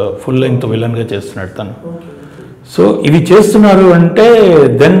ఫుల్ లెంగ్త్ విలన్గా చేస్తున్నాడు తను. సో ఇవి చేస్తున్నారు అంటే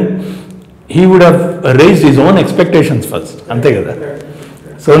then he would have raised his own expectations first, అంతే కదా.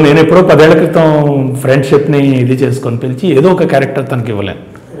 సో నేను ఎప్పుడో 10 ఏళ్ల క్రితం ఫ్రెండ్షిప్ని ఇది చేసుకొని పిలిచి ఏదో ఒక క్యారెక్టర్ తనకి ఇవ్వలేను.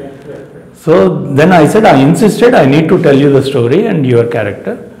 So then I said, I insisted, I need to tell you the story and your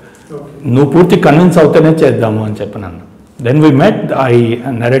character. నువ్వు పూర్తి కన్విన్స్ అవుతేనే చేద్దాము అని చెప్పినాను. Then we met, I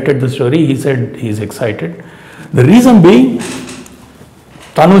narrated the story, he said he's excited. The reason being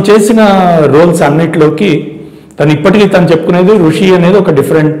తను చేసిన roles అన్నిటిలోకి తను ఇప్పటికీ తను చెప్పుకునేది ఋషి అనేది ఒక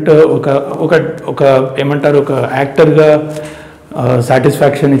డిఫరెంట్ ఒక ఏమంటారు ఒక యాక్టర్గా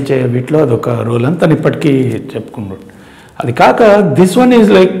సాటిస్ఫాక్షన్ ఇచ్చే వీటిలో అదొక రోల్ అని తను ఇప్పటికీ చెప్పుకున్నాడు. అది కాక this one is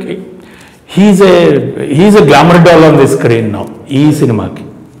like he's a glamour doll on the screen now. ఈ సినిమాకి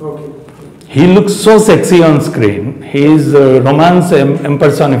he looks so sexy on screen, he is romance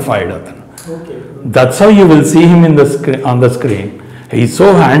ఎంపర్సానిఫైడ్ అతను. That's how you will see him on the screen. He's so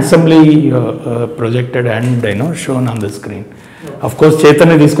handsomely projected and shown on the screen. Of course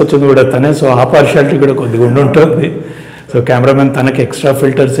Chaitanya తీసుకొచ్చింది కూడా తనే, so ఆ partiality కూడా కొద్దిగా ఉంటుంది. So cameraman తనకి extra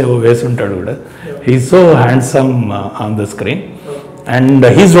filters ఏవో వేసి ఉంటాడు కూడా. He's so handsome on the screen and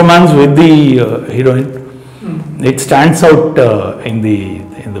he's romance with the heroine, it stands out in the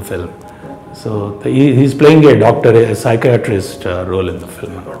film. So he's playing a doctor, A psychiatrist role in the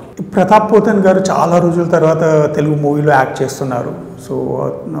film. Pratap Pothan గారు చాలా రోజుల తర్వాత తెలుగు మూవీలో act చేస్తున్నారు. సో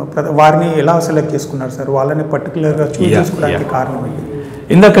వారిని ఎలా select చేసుకున్నారు sir? వాళ్ళని పర్టికులర్గా చూస్ చేసుకోవడానికి కారణం ఏంటి?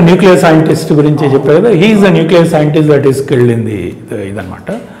 ఇందాక న్యూక్లియర్ సైంటిస్ట్ గురించి చెప్పారు కదా, he's the nuclear scientist that is skilled in the ఇదనమాట.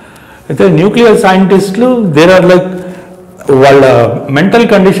 అయితే న్యూక్లియర్ సైంటిస్టులు దేర్ ఆర్ లైక్ వాళ్ళ మెంటల్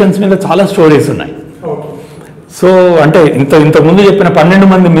కండిషన్స్ మీద చాలా స్టోరీస్ ఉన్నాయి. సో అంటే ఇంతకుముందు చెప్పిన 12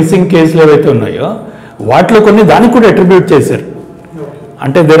 మంది మిస్సింగ్ కేసులు ఏవైతే ఉన్నాయో వాటిలో కొన్ని దానికి కూడా అట్రిబ్యూట్ చేశారు.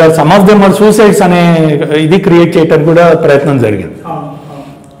 అంటే there are some of them are suicides అనే ఇది క్రియేట్ చేయడానికి కూడా ప్రయత్నం జరిగింది.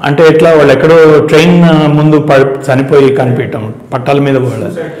 అంటే ఎట్లా వాళ్ళు ఎక్కడో ట్రైన్ ముందు చనిపోయి కనిపించడం, పట్టాల మీద వాళ్ళు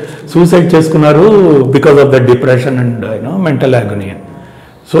సూసైడ్ చేసుకున్నారు because of the depression and mental agony.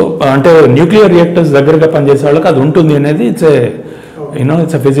 So అంటే న్యూక్లియర్ రియాక్టర్స్ దగ్గరగా పనిచేసే వాళ్ళకి అది ఉంటుంది అనేది it's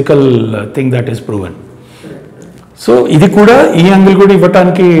a physical thing that is proven. So ఇది కూడా ఈ యాంగిల్ కూడా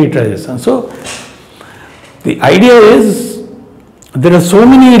ఇవ్వటానికి ట్రై చేస్తాను. So the idea is there are so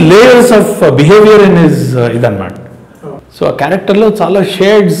many layers of behaviour in his ఇదన్నమాట. సో ఆ క్యారెక్టర్లో చాలా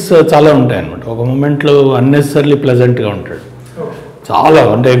షేడ్స్ చాలా ఉంటాయి అన్నమాట. ఒక మూమెంట్లో అన్నెసెసరీ ప్లెజెంట్గా ఉంటాడు, చాలా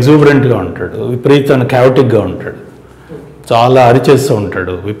అంటే ఎగ్జూబరెంట్గా ఉంటాడు, విపరీతంగా క్యావటిక్గా ఉంటాడు, చాలా అరిచేస్తూ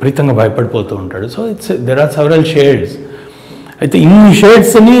ఉంటాడు, విపరీతంగా భయపడిపోతూ ఉంటాడు. So there are several shades. అయితే ఇన్ని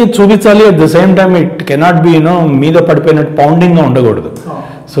షేడ్స్ని చూపించాలి, at the same time it cannot be మీద పడిపోయినట్టు పౌండింగ్గా ఉండకూడదు.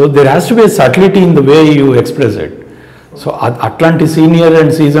 So there has to be subtlety in the way you express it. So అట్లాంటి సీనియర్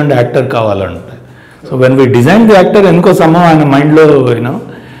అండ్ సీజన్డ్ యాక్టర్ కావాలంటే. So when we design the actor ఎందుకో somehow ఆయన మైండ్లో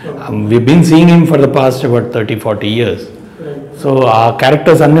we been seeing him for the past about 30-40 years. So ఆ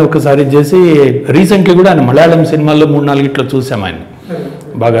characters అన్నీ ఒకసారి చేసి recently కూడా ఆయన మలయాళం సినిమాల్లో 3-4 ఇట్లా చూసాం ఆయన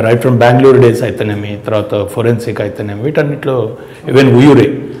బాగా. రైట్ ఫ్రమ్ బెంగళూరు డేస్ అయితేనేమి, తర్వాత ఫోరెన్సిక్ అయితేనేమి, వీటన్నిటిలో ఈవెన్ ఉయూరే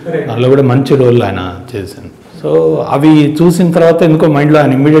దానిలో కూడా మంచి రోల్ ఆయన చేశాను. సో అవి చూసిన తర్వాత ఎందుకో మైండ్లో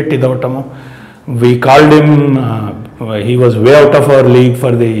ఆయన ఇమ్మీడియట్ ఇది అవటము. We called him, he was way out of our league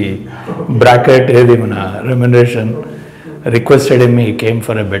for the bracket, ఏది మన remuneration. Requested him, he came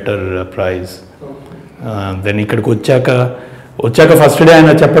for a better praise. Then ఇక్కడికి వచ్చాక ఫస్ట్ డే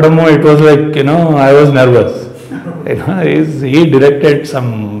ఆయన చెప్పడము, it was like I was nervous. He directed some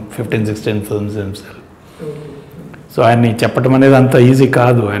 15-16 films himself. So ఆయన్ని చెప్పడం అనేది అంత ఈజీ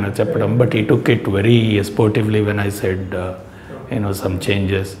కాదు ఆయన చెప్పడం, but he took it very sportively when I said some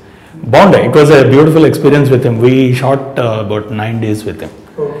changes. Bondi, it was a beautiful experience with him. We shot about 9 days with him.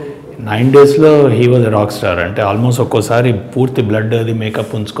 9 daysలో he was a rock star. అంటే almost ఒక్కోసారి పూర్తి blood అది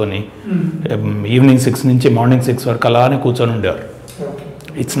makeup ఉంచుకొని evening 6 నుంచి morning 6 వరకు అలానే కూర్చొని ఉండేవారు.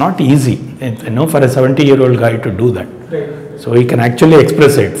 It's not easy, for a 70-year-old guy to do that. Right. So he can actually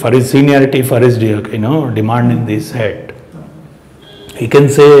express it for his seniority, for his demand in this head. He can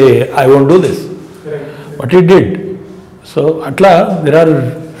say, I won't do this. Right. But he did. So atla there are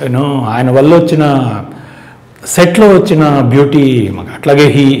ఆయన వల్ల వచ్చిన సెట్లో వచ్చిన beauty అట్లాగే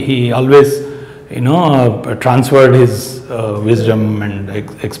he always transferred his wisdom and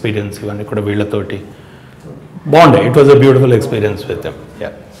experience ఇవన్నీ కూడా వీళ్ళతోటి. Bondi, it was a beautiful experience with them.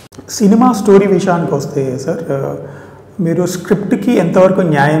 Yeah. Cinema story విషయానికి వస్తే సార్, మీరు స్క్రిప్ట్కి ఎంతవరకు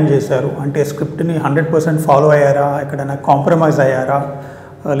న్యాయం చేశారు? అంటే స్క్రిప్ట్ని 100% ఫాలో అయ్యారా, ఎక్కడైనా కాంప్రమైజ్ అయ్యారా,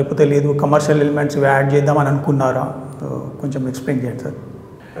 లేకపోతే లేదు కమర్షియల్ ఎలిమెంట్స్ యాడ్ చేద్దామని అనుకున్నారా? కొంచెం ఎక్స్ప్లెయిన్ చేయండి sir.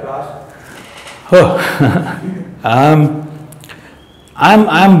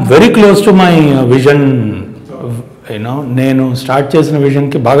 I'm very close to my vision. నేను స్టార్ట్ చేసిన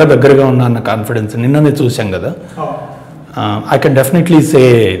విజన్కి బాగా దగ్గరగా ఉన్నా అన్న కాన్ఫిడెన్స్ నిన్ననే చూసాం కదా. I can definitely say.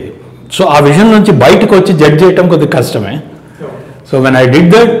 So ఆ విజన్ నుంచి బయటకు వచ్చి జడ్జ్ చేయటం కొద్దిగా కష్టమే. So when I did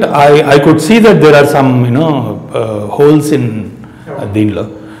that I could see that there are some holes in దీనిలో.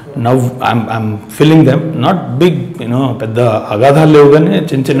 Now I'm filling them, not big పెద్ద అగాధాలు లేవు, కానీ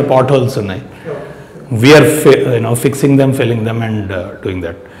చిన్న చిన్న పాట్ హోల్స్ ఉన్నాయి. We are fixing them, filling them and doing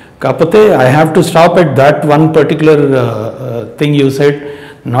that. కాకపోతే I have to stop at that one particular thing you said,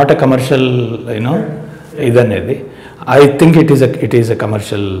 not a commercial ఇదనేది. I think it is a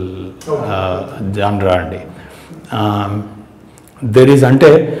commercial genre అండి. There is అంటే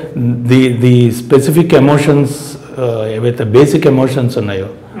the specific emotions, ఏవైతే basic emotions ఉన్నాయో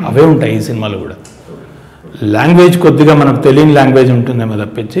అవే ఉంటాయి ఈ సినిమాలో కూడా. Language కొద్దిగా మనకు తెలియని లాంగ్వేజ్ ఉంటుందేమో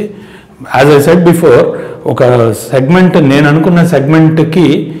తప్పించి, యాజ్ ఐ సెడ్ బిఫోర్, ఒక సెగ్మెంట్ నేను అనుకున్న సెగ్మెంట్కి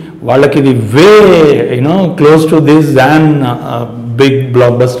వాళ్ళకి ఇది వే close to this than big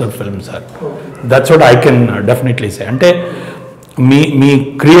block buster films are. That's what I can definitely say. అంటే మీ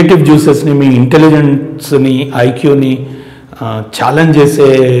క్రియేటివ్ జ్యూసెస్ని, మీ ఇంటెలిజెన్స్ని, ఐక్యూని ఛాలెంజ్ చేసే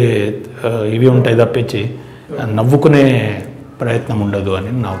ఇవి ఉంటాయి తప్పించి నవ్వుకునే ప్రయత్నం ఉండదు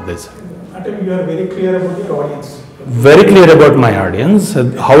అని నా ఉద్దేశం. Very clear about my audience.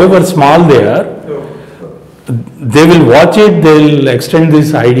 However small they are, they will watch it, they will extend this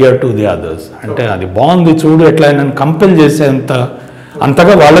idea to the others. అంటే అది బాగుంది చూడు ఎట్లా నన్ను కంపెల్ చేసే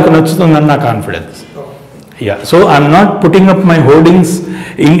అంతగా వాళ్ళకి నచ్చుతుందని నా confidence. Yeah, so I'm not putting up my hoardings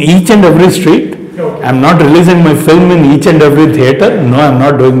in each and every street. I'm not releasing my film in each and every theatre. No, I'm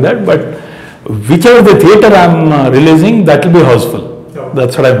not doing that. But which ever the theatre I'm releasing, that will be Housefull.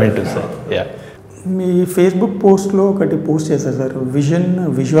 That's what I mean to say. Yeah. Me Facebook పోస్ట్లో ఒకటి post చేశారు sir, vision,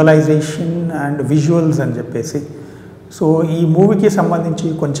 visualisation and visuals అని చెప్పేసి. So ఈ మూవీకి సంబంధించి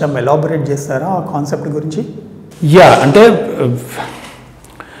కొంచెం elaborate చేస్తారా ఆ కాన్సెప్ట్ గురించి? యా, అంటే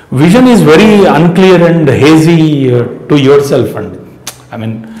vision is very unclear and hazy to your self అండి. ఐ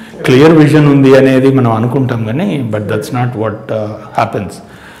మీన్ క్లియర్ విజన్ ఉంది అనేది మనం అనుకుంటాం కానీ but that's not what happens.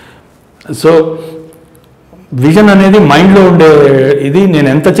 So vision అనేది మైండ్లో ఉండే ఇది, నేను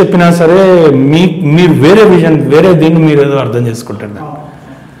ఎంత చెప్పినా సరే మీరు వేరే విజన్, వేరే దీన్ని మీరు ఏదో అర్థం చేసుకుంటారు.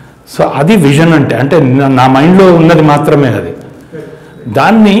 సో అది విజన్ అంటే, అంటే నా మైండ్లో ఉన్నది మాత్రమే అది.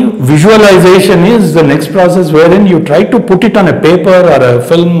 దాన్ని visualisation is the next process where in you try to put it on a paper are a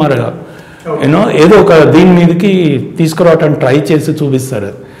film or you know ఏదో ఒక దీని మీదకి తీసుకురావటానికి ట్రై చేసి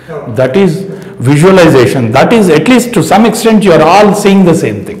చూపిస్తారు. That is visualisation. That is at least to some extent you are all seeing the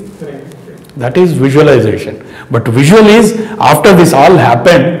same thing. That is visualization. But visual is after this all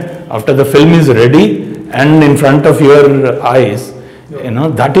happened, after the film is ready and in front of your eyes, you know,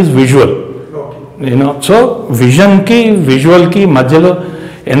 that is visual. You know, so vision ki visual ki madhyalo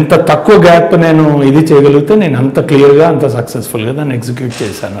enta takku gap nenu idi cheyagalute nenu anta clear ga anta successful ga dan execute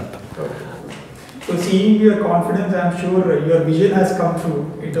chesanu anta. So seeing your confidence, I am sure your vision has come through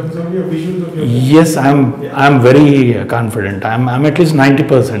in terms of your visuals of your film. Yes, I am very confident. I am at least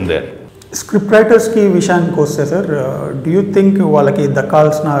 90% there. Script రైటర్స్కి విషయానికి వస్తే sir, do you think వాళ్ళకి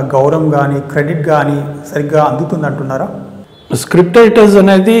దక్కాల్సిన గౌరవం కానీ credit కానీ సరిగ్గా అందుతుంది అంటున్నారా? Script writers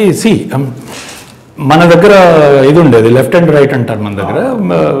అనేది మన దగ్గర ఇది ఉండేది, లెఫ్ట్ అండ్ రైట్ అంటారు మన దగ్గర.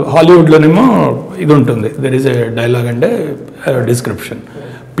 హాలీవుడ్లోనేమో ఇది ఉంటుంది, there is a dialogue and description.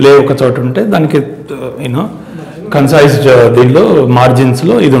 Play ఒక చోట ఉంటే దానికి యూనో కన్సైజ్డ్ దీనిలో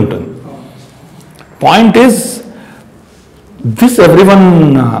మార్జిన్స్లో ఇది ఉంటుంది. Point is this everyone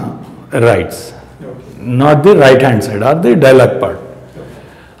writes, not the right hand side or the dialogue part.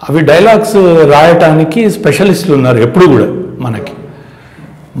 అవి డైలాగ్స్ రాయటానికి స్పెషలిస్టులు ఉన్నారు ఎప్పుడు కూడా మనకి.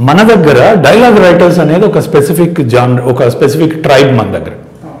 మన దగ్గర డైలాగ్ రైటర్స్ అనేది ఒక స్పెసిఫిక్ జానర్, ఒక స్పెసిఫిక్ ట్రైబ్ మన దగ్గర.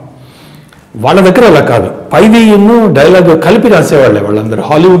 వాళ్ళ దగ్గర అలా కాదు, పైది ఎన్నో డైలాగ్ కలిపి రాసేవాళ్ళే వాళ్ళందరూ.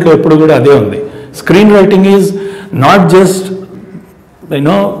 హాలీవుడ్లో ఎప్పుడు కూడా అదే ఉంది. Screen writing is not just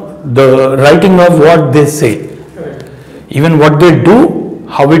you know the writing of what they say, even what they do,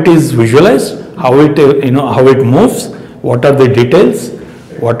 how it is visualized, how it how it moves, what are the details,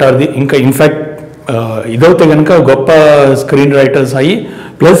 what are the in fact idaute ganaka goppa screen writers ayi,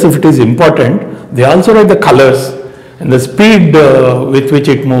 plus if it is important they also write the colors and the speed with which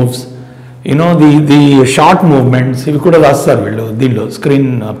it moves, you know, the short movements ivi kuda rastaru vellu deenlo screen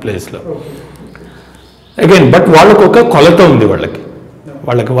plays lo again. But vallaku oka kolata undi,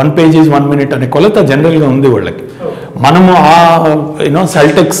 వాళ్ళకి 1 page is 1 minute అనే కొలత జనరల్గా ఉంది వాళ్ళకి. మనము ఆ you know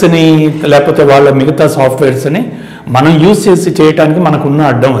సెల్టెక్స్ని లేకపోతే వాళ్ళ మిగతా సాఫ్ట్వేర్స్ని మనం యూజ్ చేసి చేయడానికి మనకున్న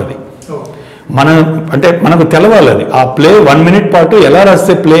అడ్డం అది. అంటే మనకు తెలవాలి అది, ఆ ప్లే 1 minute పాటు ఎలా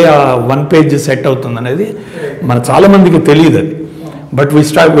రాస్తే ప్లే ఆ 1 page సెట్ అవుతుంది అనేది మన చాలామందికి తెలియదు అది. But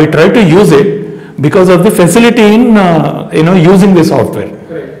we try to use it because of the facility in you know using the software.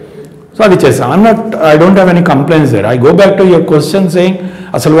 So అది చేసాం. I don't have any complaints there. I go back to your question saying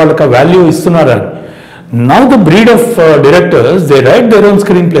అసలు వాళ్ళకి వాల్యూ ఇస్తున్నారా అని. Now the breed of directors they right their own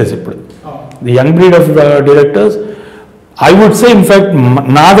screen place. ఇప్పుడు the young breed of directors I would say in fact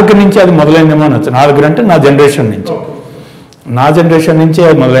నా దగ్గర నుంచి అది మొదలైందేమో అనొచ్చు. నా దగ్గర అంటే నా జనరేషన్ నుంచి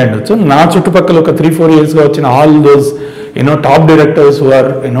అది మొదలైండొచ్చు. నా చుట్టుపక్కల ఒక 3-4 yearsగా వచ్చిన all those you know top directors who are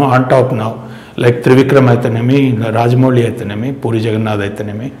you know on top now, like Trivikram అయితేనేమి, రాజమౌళి అయితేనేమి, పూరి జగన్నాథ్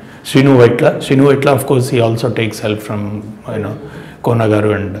అయితేనేమి, Srinu Vaitla of course he also takes help from you know కోన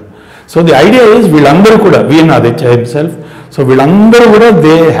గారు. And so the idea is వీళ్ళందరూ కూడా, వీఎన్ ఆదిత్య హిమ్సెల్ఫ్, సో వీళ్ళందరూ కూడా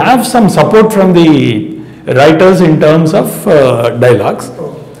they have some support from the writers in terms of dialogues.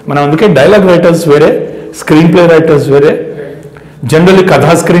 మనం అందుకే డైలాగ్ రైటర్స్ వేరే, స్క్రీన్ ప్లే రైటర్స్ వేరే. Generally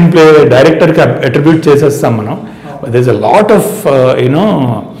కథా స్క్రీన్ ప్లే డైరెక్టర్కి అట్రిబ్యూట్ చేసేస్తాం మనం. But there is a lot of you know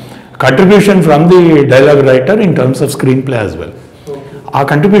contribution from the dialogue writer in terms off screen play as well. ఆ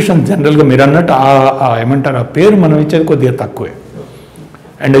contribution జనరల్గా మీరు అన్నట్టు ఏమంటారు ఆ పేరు మనం ఇచ్చేది కొద్దిగా తక్కువే.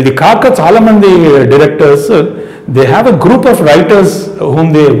 అండ్ ఇది కాక చాలామంది directors they have a group of writers whom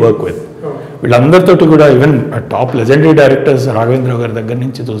they work with. వీళ్ళందరితోటి కూడా even top legendary directors Raghavendra గారి దగ్గర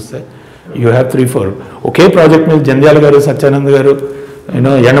నుంచి చూస్తే యూ హ్యావ్ 3-4 ఒకే ప్రాజెక్ట్ మీద జంధ్యాల గారు, సత్యానంద్ గారు,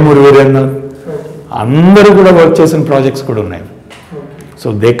 యూనో ఎండమూరి వీరేంద్ర అందరూ కూడా వర్క్ చేసిన ప్రాజెక్ట్స్ కూడా ఉన్నాయి. సో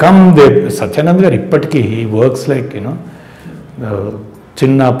సత్యానంద్ గారు ఇప్పటికీ హీ వర్క్స్ లైక్ యూనో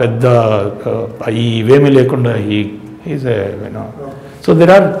చిన్న పెద్ద ఇవేమీ లేకుండా he's you know. So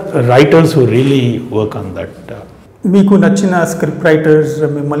there are writers who really work on that. మీకు నచ్చిన స్క్రిప్ట్ రైటర్స్,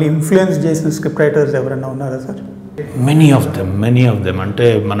 మిమ్మల్ని ఇన్ఫ్లుయెన్స్ చేసిన స్క్రిప్ట్ రైటర్స్ ఎవరైనా ఉన్నారా సార్? మెనీ ఆఫ్ దెమ్ అంటే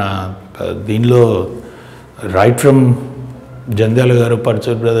మన దీనిలో రైట్ ఫ్రమ్ జంధ్యాల గారు,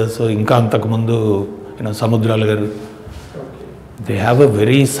 పర్చూర్ బ్రదర్స్, ఇంకా అంతకుముందు యూనో సముద్రాల గారు, They have a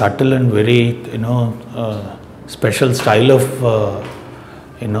very subtle and very, special style of,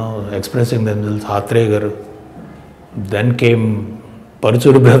 expressing themselves. Hatre garu. Then came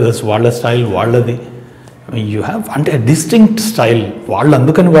Parchuri brothers, వాళ్ళ స్టైల్ వాళ్ళది. You have అంటే డిస్టింక్ట్ స్టైల్ వాళ్ళు,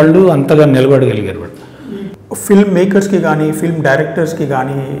 అందుకని వాళ్ళు అంతగా నిలబడగలిగారు. ఫిల్మ్ మేకర్స్కి కానీ ఫిల్మ్ డైరెక్టర్స్కి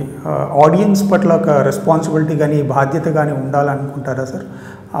కానీ ఆడియన్స్ పట్ల ఒక రెస్పాన్సిబిలిటీ కానీ బాధ్యత కానీ ఉండాలనుకుంటారా sir?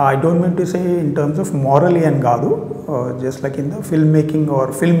 I don't mean to say in terms of మారలీ అని కాదు, just like in the film making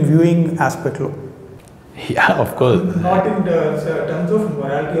or film viewing ఆస్పెక్ట్లో. Yeah, of course. Not in terms of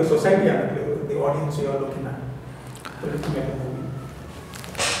morality of society అనట్లేదు, the audience you are looking at.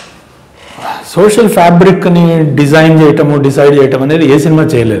 Social ఫ్యాబ్రిక్ని design చేయటము, decide చేయటం అనేది ఏ cinema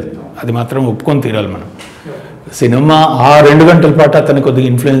చేయలేదు, అది మాత్రం ఒప్పుకొని తీరాలి మనం. సినిమా ఆ 2 గంటల పాటు అతన్ని కొద్దిగా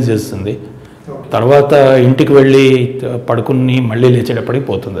ఇన్ఫ్లుయెన్స్ చేస్తుంది, తర్వాత ఇంటికి వెళ్ళి పడుకుని మళ్ళీ లేచేటప్పటికి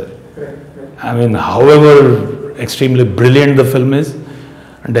పోతుంది అది. I mean how ever extremely brilliant the film is,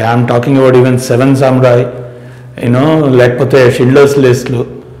 అంటే I'm talking about even 7 Samurai, లేకపోతే Schindler's లిస్ట్లు,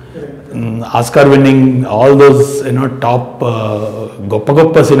 Oscar winning, all those top గొప్ప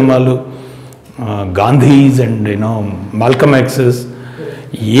గొప్ప సినిమాలు, గాంధీస్ అండ్ మాల్కమ్ ఎక్సెస్,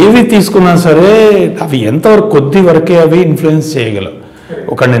 ఏవి తీసుకున్నా సరే అవి ఎంతవరకు కొద్ది వరకే అవి ఇన్ఫ్లుయెన్స్ చేయగలవు.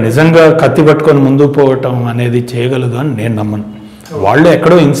 ఒకడిని నిజంగా కత్తి పట్టుకొని ముందుకు పోవటం అనేది చేయగలదు అని నేను నమ్మను. వాళ్ళు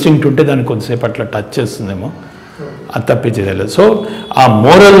ఎక్కడో ఇన్స్టింక్ట్ ఉంటే దాన్ని కొద్దిసేపు అట్లా టచ్ చేస్తుందేమో, అది తప్పించేది. సో ఆ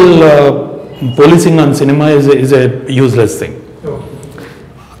moral policing on cinema is a useless thing.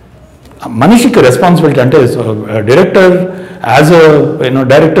 మనిషికి రెస్పాన్సిబిలిటీ అంటే director as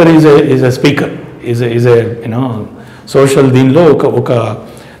director is a speaker, is a social దీనిలో ఒక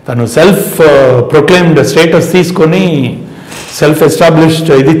తను సెల్ఫ్ ప్రొక్లైమ్డ్ స్టేటస్ తీసుకొని సెల్ఫ్ ఎస్టాబ్లిష్డ్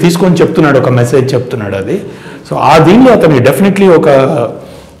ఇది తీసుకొని చెప్తున్నాడు, ఒక మెసేజ్ చెప్తున్నాడు అది. సో ఆ దీనిలో అతనికి డెఫినెట్లీ ఒక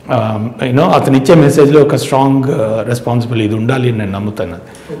అతను ఇచ్చే మెసేజ్లో ఒక స్ట్రాంగ్ రెస్పాన్సిబుల్ ఇది ఉండాలి నేను నమ్ముతాను,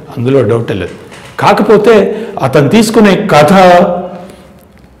 అందులో డౌట్ లేదు. కాకపోతే అతను తీసుకునే కథ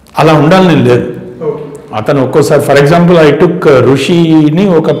అలా ఉండాలని లేదు. అతను ఒక్కోసారి ఫర్ ఎగ్జాంపుల్ ఐ టుక్ రుషిని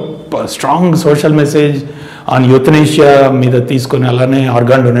ఒక స్ట్రాంగ్ సోషల్ మెసేజ్ ఆన్ యూథనేషియా మీద తీసుకొని, అలానే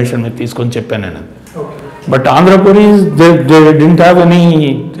ఆర్గాన్ డొనేషన్ మీద తీసుకొని చెప్పాను నేను. But ఆంధ్రపూరీస్ they didn't have any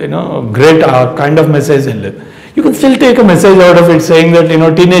great kind of message ఏం లేదు. You can still take a message out of it saying that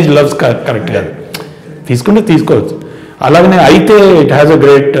teenage loves correct కాదు, తీసుకుంటే తీసుకోవచ్చు. అలాగనే అయితే it has a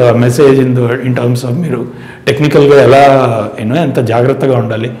great message in terms of మీరు టెక్నికల్గా ఎలా ఎంత జాగ్రత్తగా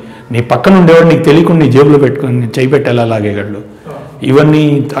ఉండాలి, నీ పక్కన ఉండేవాడు నీకు తెలియకుండా నీ జేబులో పెట్టుకొని చేయి పెట్టి ఎలా లాగేయగలడు, ఇవన్నీ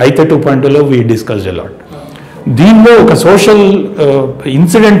అయితే 2.2లో వీ డిస్కస్డ్ ఎ లాట్. దీనిలో ఒక సోషల్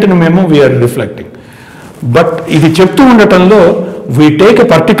ఇన్సిడెంట్ని మేము వీఆర్ రిఫ్లెక్టింగ్, బట్ ఇది చెప్తూ ఉండటంలో we take a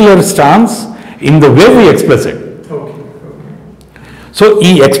particular stance in the way we express it. So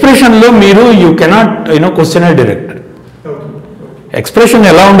ఈ ఎక్స్ప్రెషన్లో మీరు you cannot question A director. Expression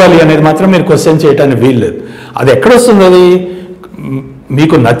ఎలా ఉండాలి అనేది మాత్రం మీరు క్వశ్చన్ చేయటానికి వీల్లేదు. అది ఎక్కడొస్తుంది, అది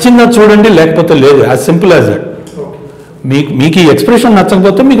మీకు నచ్చిందా చూడండి, లేకపోతే లేదు, యాజ్ సింపుల్ యాజ్ దట్. మీకు ఈ ఎక్స్ప్రెషన్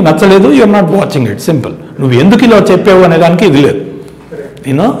నచ్చకపోతే మీకు నచ్చలేదు, you're not watching it, simple. నువ్వు ఎందుకు ఇలా చెప్పావు అనే దానికి ఇది లేదు.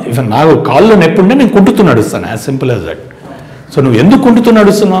 ఇఫ్ నాకు కాల్లో నొప్పుంటే నేను కుంటుతూ నడుస్తాను, as simple as that. So నువ్వు ఎందుకు కుంటుతూ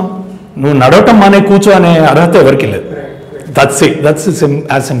నడుస్తున్నావు, నువ్వు నడవటం మానే కూర్చో అనే అర్హత ఎవరికి లేదు. That's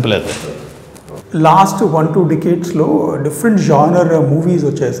as simple as that. Last 1-2 డికేడ్స్లో different genre movies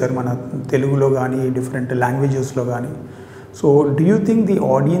వచ్చాయి సార్ మన తెలుగులో కానీ డిఫరెంట్ లాంగ్వేజెస్లో కానీ. So do you think the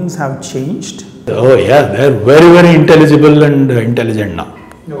audience have changed? Oh yeah, they're very very intelligible and intelligent now.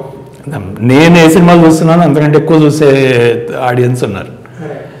 నేను ఏ సినిమాలు చూస్తున్నాను అంతకంటే ఎక్కువ చూసే ఆడియన్స్ ఉన్నారు.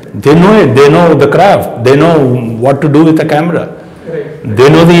 They know it, they know the craft, they know what to do with a camera, they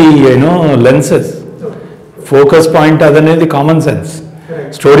know the lenses, focus point అదనేది common sense,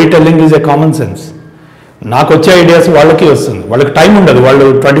 story telling is a common sense. నాకు వచ్చే ideas వాళ్ళకి వస్తుంది, వాళ్ళకి time ఉండదు, వాళ్ళు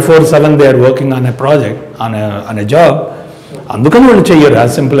 24/7 they are working on a project, on a job, అందుకని వాళ్ళు చెయ్యరు,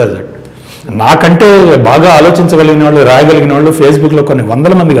 యాజ్ సింపుల్ యాజ్ దట్. నాకంటే బాగా ఆలోచించగలిగిన వాళ్ళు, రాయగలిగిన వాళ్ళు ఫేస్బుక్లో కొన్ని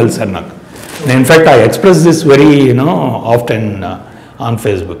 100 మంది కలిసారు నాకు. నేను in fact I express this very often on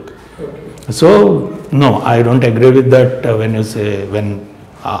Facebook. So no, I don't agree with that when you say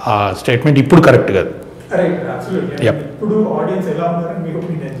ఆ స్టేట్మెంట్ ఇప్పుడు కరెక్ట్ కాదు.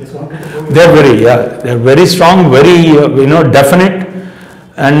 They are very strong, very definite,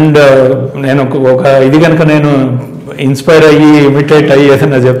 and నేను ఒక ఇది కనుక నేను ఇన్స్పైర్ అయ్యి ఇమిటేట్ అయ్యి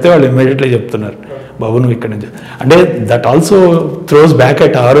ఏదైనా చెప్తే వాళ్ళు ఇమీడియట్లీ చెప్తున్నారు, బాబు నువ్వు ఇక్కడ నుంచి. అంటే that also throws back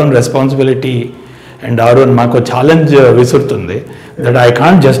at our own responsibility and our own, మాకు challenge విసురుతుంది. That I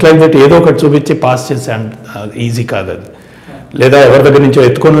can't just like that ఏదో ఒకటి చూపించి పాస్ చేసే ఈజీ కాదు అది. లేదా ఎవరి దగ్గర నుంచో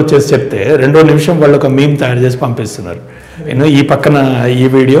ఎత్తుకొని వచ్చేసి చెప్తే 2 నిమిషం వాళ్ళు ఒక మీమ్ తయారు చేసి పంపిస్తున్నారు. ఈ పక్కన ఈ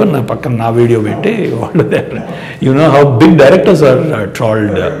వీడియో నా వీడియో పెట్టి వాళ్ళు how big directors are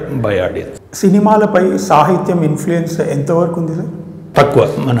ట్రాల్డ్ by audience. సినిమాలపై సాహిత్యం ఇన్ఫ్లుయెన్స్ ఎంతవరకు ఉంది సార్? తక్కువ.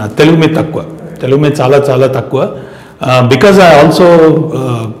 మన తెలుగు మీద తక్కువ, తెలుగు మీద చాలా చాలా తక్కువ. Because I also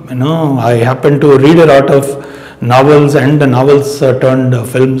I happen to read a lot of novels and novels turned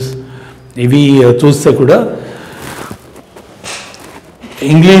films. ఇవి చూస్తే కూడా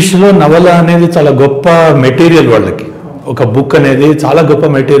ఇంగ్లీష్లో నవల అనేది చాలా గొప్ప మెటీరియల్ వాళ్ళకి. ఒక బుక్ అనేది చాలా గొప్ప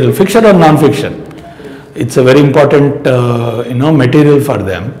material, fiction are non fiction. It's a very important material for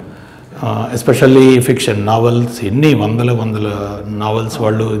them, especially fiction novels. ఎన్ని వందల నావెల్స్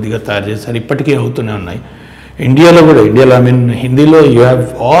వాళ్ళు ఇదిగా తయారు చేశారు, ఇప్పటికీ అవుతూనే ఉన్నాయి. ఇండియాలో ఐ మీన్ హిందీలో you have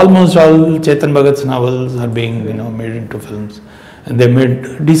almost all Chetan భగత్స్ novels are being made in to films and they made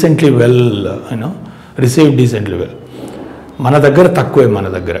decently well, received decently well. మన దగ్గర తక్కువే, మన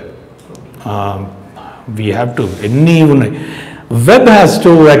దగ్గర వీ హ్యావ్ టు ఎన్ని ఉన్నాయి. Web has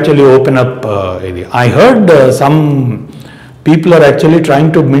to actually open up ఇది. I heard some people are actually trying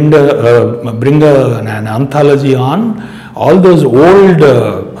to bring an anthology on all those old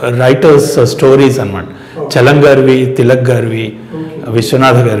writers' stories అన్నమాట. చలం గారివి, తిలక్ గారివి,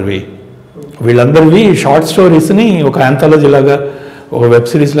 విశ్వనాథ్ గారివి, వీళ్ళందరివి షార్ట్ స్టోరీస్ని ఒక ఆంథాలజీ లాగా, ఒక వెబ్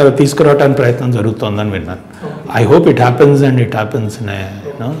సిరీస్ లాగా తీసుకురావడానికి ప్రయత్నం జరుగుతుందని విన్నాను. I hope it happens and it happens.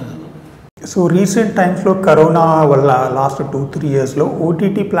 So recent టైమ్స్లో కరోనా వల్ల లాస్ట్ 2-3 yearsలో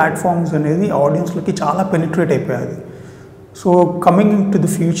ఓటీటీ ప్లాట్ఫామ్స్ అనేది ఆడియన్స్లోకి చాలా పెనిట్రేట్ అయిపోయాయి. So coming to the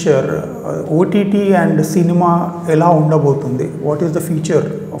future, OTT and cinema ఎలా ఉండబోతుంది? What is the future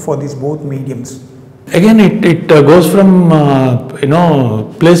for these both mediums? Again it goes from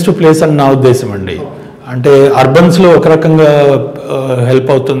place to place అని నా ఉద్దేశం అండి. అంటే అర్బన్స్లో ఒక రకంగా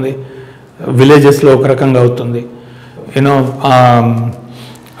హెల్ప్ అవుతుంది, విలేజెస్లో ఒక రకంగా అవుతుంది.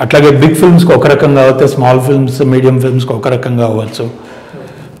 అట్లాగే బిగ్ ఫిల్మ్స్కి ఒక రకంగా అవుతాయి, స్మాల్ ఫిల్మ్స్, మీడియం ఫిల్మ్స్కి ఒక రకంగా అవ్వచ్చు.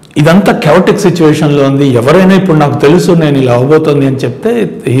 ఇదంతా క్యాటిక్ సిచ్యువేషన్లో ఉంది. ఎవరైనా ఇప్పుడు నాకు తెలుసు నేను ఇలా అవ్వబోతుంది అని చెప్తే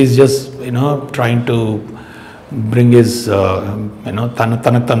he's just trying to bring his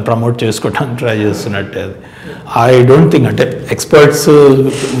తను ప్రమోట్ చేసుకోవడానికి ట్రై చేస్తున్నట్టే. అది ఐ డోంట్ థింక్, అంటే ఎక్స్పర్ట్స్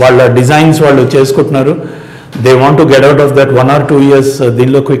వాళ్ళ డిజైన్స్ వాళ్ళు చేసుకుంటున్నారు. They want to get out of that 1 or 2 years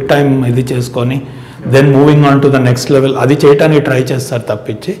దీనిలో క్విక్ టైం ఇది చేసుకొని then moving on to the next level అది చేయడానికి ట్రై చేస్తారు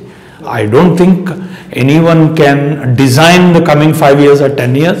తప్పించి I don't think anyone can design the coming 5 years or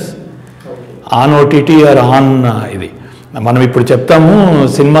 10 years on OTT or on ఇది. మనం ఇప్పుడు చెప్తాము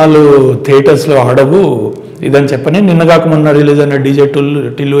సినిమాలు థియేటర్స్లో ఆడవు ఇదని చెప్పని, నిన్నగాక మొన్న రిలీజ్ అయిన DJ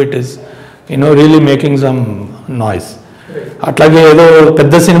Tillu it is really making some noise. అట్లాగే ఏదో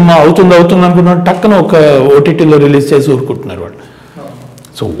పెద్ద సినిమా అవుతుంది అనుకున్నాడు, టక్కున ఒక ఓటీటీలో రిలీజ్ చేసి ఊరుకుంటున్నారు వాళ్ళు.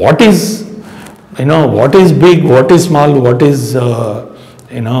 So what is big, what is small, what is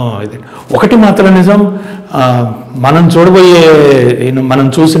ఒకటి మాత్రం నిజం, మనం చూడబోయే మనం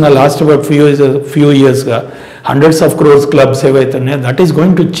చూసిన లాస్ట్ అబౌట్ ఫ్యూ ఇయర్స్గా hundreds of crores క్లబ్స్ ఏవైతే ఉన్నాయో that is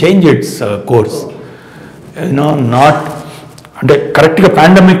going to change it's course. Not అంటే కరెక్ట్గా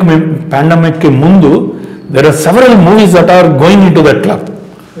పాండమిక్కి ముందు there are several movies that are going in to that club.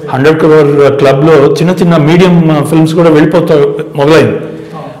 100 crore క్లబ్లో చిన్న మీడియం ఫిల్మ్స్ కూడా వెళ్ళిపోతా మొదలైంది.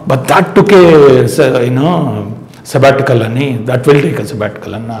 But that took A sabbatical అని, that will take a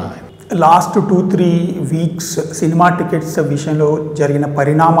sabbatical అన్న. లాస్ట్ 2-3 weeks సినిమా టికెట్స్ విషయంలో జరిగిన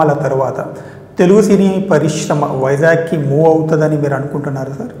పరిణామాల తర్వాత తెలుగు సినీ పరిశ్రమ వైజాగ్కి మూవ్ అవుతుందని మీరు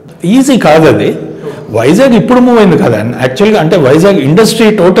అనుకుంటున్నారు సార్? ఈజీ కాదు అది. వైజాగ్ ఇప్పుడు మూవ్ అయింది కదా యాక్చువల్గా. అంటే వైజాగ్ ఇండస్ట్రీ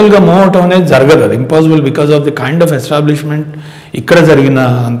టోటల్గా మూవ్ అవటం అనేది జరగదు, అది impossible because of the kind of establishment ఇక్కడ జరిగిన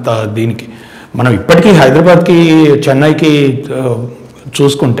అంత దీనికి. మనం ఇప్పటికీ హైదరాబాద్కి, చెన్నైకి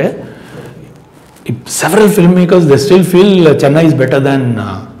చూసుకుంటే several filmmakers they still feel Chennai is better than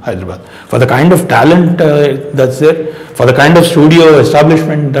Hyderabad for the kind of talent that's there, for the kind of studio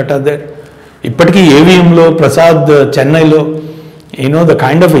establishment that are there. ఇప్పటికీ ఏవిఎంలో, ప్రసాద్, చెన్నైలో the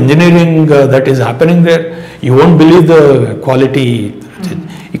kind of engineering that is happening there, you won't believe the quality.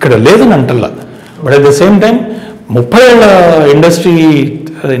 ఇక్కడ లేదని అంటల్లా. But at the same time 30 ఏళ్ళ industry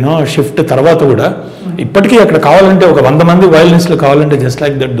shift తర్వాత కూడా ఇప్పటికీ అక్కడ కావాలంటే ఒక 100 మంది వయలినిస్టులు కావాలంటే జస్ట్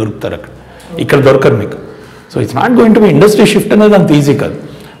లైక్ దట్ దొరుకుతారు అక్కడ. ఇక్కడ దొరకరు మీకు. So it's not going to be industry shift అనేది అంత ఈజీ కాదు.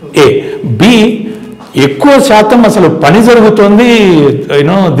 బి ఎక్కువ శాతం అసలు పని జరుగుతుంది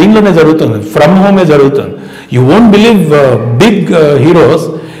దీనిలోనే జరుగుతుంది, ఫ్రమ్ హోమే జరుగుతుంది. You won't believe big heroes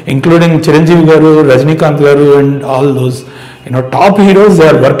including Chiranjeevi గారు, రజనీకాంత్ గారు and all those top heroes they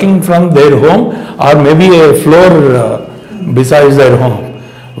are working from there home or maybe A floor besides there home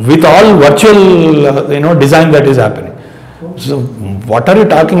with all virtual design that is happening. So what are you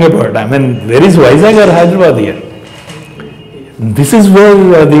talking about? I mean, where is Vizag or Hyderabad here? This is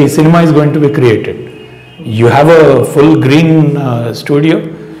where the cinema is going to be created. You have a full green studio.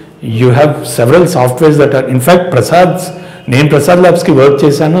 You have several softwares that are, in fact, Prasads, నేను Prasad ల్యాబ్స్కి work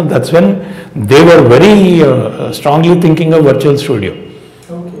చేశాను. That's when they were very strongly thinking of virtual studio,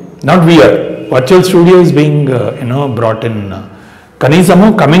 not VR. Virtual studio is being brought in. కనీసము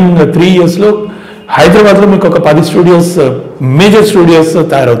coming 3 yearsలో హైదరాబాద్లో మీకు ఒక 10 studios, major studios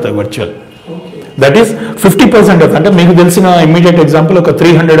తయారవుతాయి virtual. That is 50% of, అంటే మీకు తెలిసిన ఇమ్మీడియట్ ఎగ్జాంపుల్ ఒక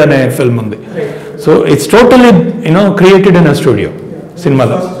 300 అనే ఫిల్మ్ ఉంది. So it's totally created in a studio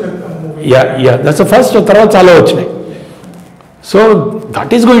సినిమాలో. That's the first. తర్వాత చాలా వచ్చినాయి. So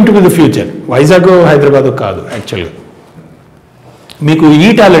that is going to be the future. Vizag Hyderabad కాదు యాక్చువల్గా. మీకు ఈ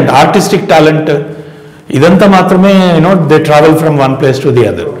టాలెంట్, ఆర్టిస్టిక్ టాలెంట్, ఇదంతా మాత్రమే they travel from one place to the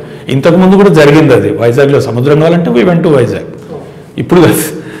other. ఇంతకుముందు కూడా జరిగింది అది. వైజాగ్లో సముద్రం కావాలంటే వీ వెంట్ టు వైజాగ్. ఇప్పుడు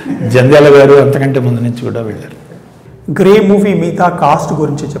జంధ్యాల గారు అంతకంటే ముందు నుంచి కూడా వెళ్ళారు. గ్రే మూవీ మిగతా కాస్ట్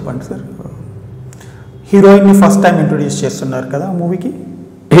గురించి చెప్పండి సార్. హీరోయిన్ని ఫస్ట్ టైం ఇంట్రొడ్యూస్ చేస్తున్నారు కదా మూవీకి.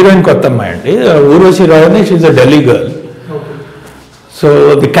 హీరోయిన్ కొత్త అమ్మాయి అండి, ఊర్వశి రావు. She is a Delhi girl. So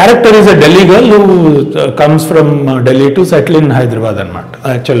the character is a Delhi girl who comes from Delhi to settle in Hyderabad అనమాట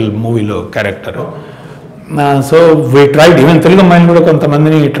యాక్చువల్ మూవీలో character. So we tried, even Telugu అమ్మాయిని కూడా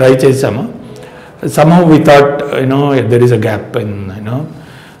కొంతమందిని ట్రై చేశాము. Somehow we thought there is a gap in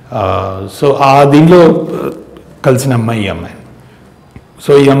so ఆ దీనిలో కలిసిన అమ్మాయి ఈ అమ్మాయి.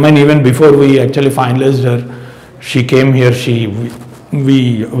 సో ఈ అమ్మాయిని even before we actually finalised her, she came here, we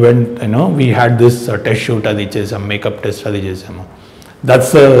went, we had this test shoot, అది చేసాం, మేకప్ టెస్ట్ అది చేసాము.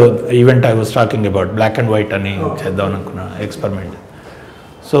 That's event I was talking about, black and white అని చేద్దాం అనుకున్న experiment.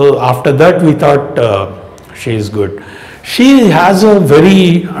 So after that we thought she is good. She has a very,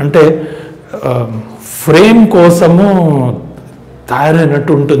 అంటే frame కోసము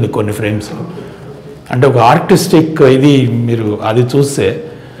తయారైనట్టు ఉంటుంది కొన్ని ఫ్రేమ్స్. అంటే ఒక ఆర్టిస్టిక్ ఇది మీరు అది చూస్తే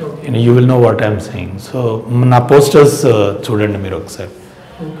you will know what I'm saying. So నా పోస్టర్స్ చూడండి మీరు ఒకసారి.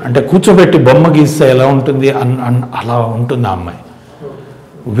 అంటే కూర్చోబెట్టి బొమ్మ గీస్తే ఎలా ఉంటుంది అలా ఉంటుంది ఆ అమ్మాయి,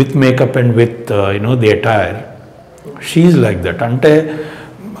 with makeup and with the attire. She is like that. అంటే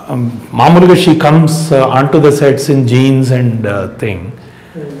మామూలుగా she comes on to the sets in jeans and thing.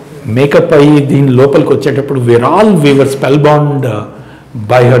 Makeup అయ్యి దీని లోపలికి వచ్చేటప్పుడు we were spellbound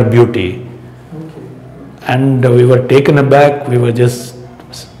by her beauty, and we were taken aback. We were just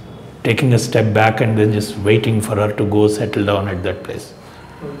taking a step back and then just waiting for her to go settle down at that place.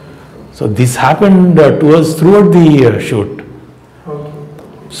 So this happened to us throughout the shoot.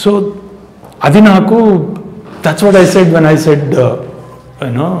 So adi naku, that's what I said when I said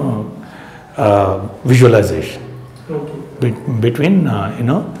visualization. Between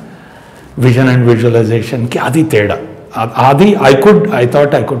vision and visualization ki adi teda. Adi I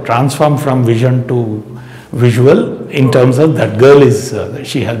thought I could transform from vision to visual in terms of that girl is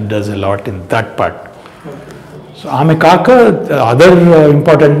she helped us a lot in that part. So ame kaaka other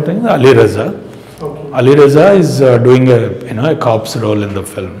important thing, Ali Raza is doing a cop's role in the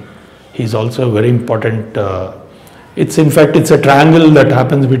film. He's also a very important it's in fact it's a triangle that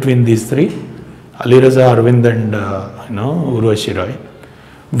happens between these three, Ali Raza, Arvind and Urvashi Roy.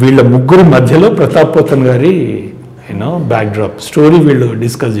 వీళ్ళ ముగ్గురు మధ్యలో ప్రతాప్ పోతన్ గారి backdrop story వీళ్ళు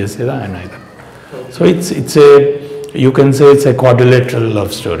discuss చేసేది ఆయన. So it's a, you can say it's a quadrilateral love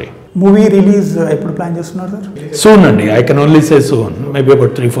story. Movie release ఎప్పుడు plan చేస్తున్నారు sir? Soon అండి, I can only say soon, maybe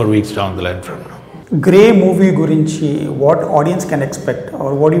about 3-4 weeks down the line from now. Grey movie గురించి what audience can expect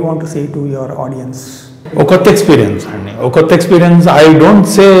are what you want to say to your audience? ఒక కొత్త experience అండి, ఒక కొత్త experience. I don't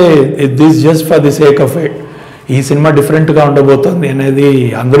say this just for the sake of it. ఈ cinema డిఫరెంట్గా ఉండబోతుంది అనేది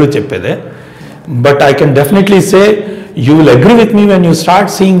అందరూ చెప్పేదే. But I can definitely say you will agree with me when you start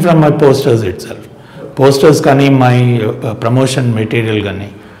seeing from my posters it self. Posters కానీ my promotion material కానీ,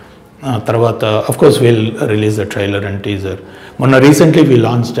 తర్వాత of course will release the trailer and teaser. మొన్న recently we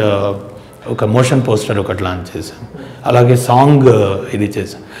launched ఒక motion poster ఒకటి launch చేసాం. అలాగే song ఇది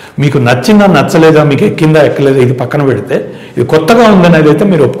చేసాం. మీకు నచ్చిందా నచ్చలేదా, మీకు ఎక్కిందా ఎక్కలేదా, ఇది పక్కన పెడితే ఇది కొత్తగా ఉందనేది అయితే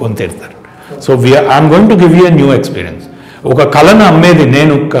మీరు ఒప్పుకొని తీరుతారు. So I'm going to give you a new experience. ఒక కళను అమ్మేది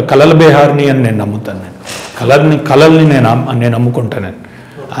నేను, కళల బేహార్ని అని నేను నమ్ముతాను. నేను కళల్ని నేను అమ్ముకుంటాను.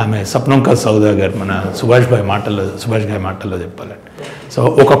 ఆమె సప్నం కా సౌదా గారు, మన సుభాష్ గారి మాటల్లో చెప్పాలంటే. సో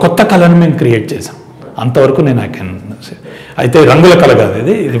ఒక కొత్త కళను మేము క్రియేట్ చేసాం. అంతవరకు నేను అయితే రంగుల కళ కాదు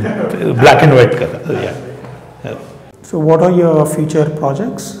ఇది బ్లాక్ అండ్ వైట్ కథ. So what are your future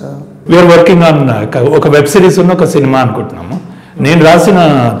projects? We are working on ఒక వెబ్ సిరీస్ ఉన్న ఒక సినిమా అనుకుంటున్నాము. నేను రాసిన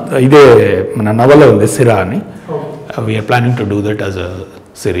ఇదే మన నవల ఉంది సిరా అని. We are planning to do that as a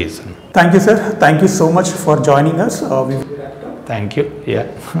series. Thank you sir, thank you so much for joining us. Thank you. Yeah.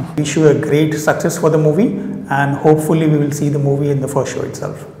 Wish you a great success for the movie, and hopefully we will see the movie in the first show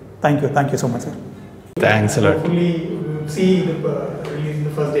itself. Thank you so much, sir. Thanks a lot. Hopefully, see the release in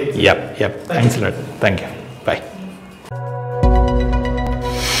the first day. Yep. Thanks a lot. Thank you. Bye.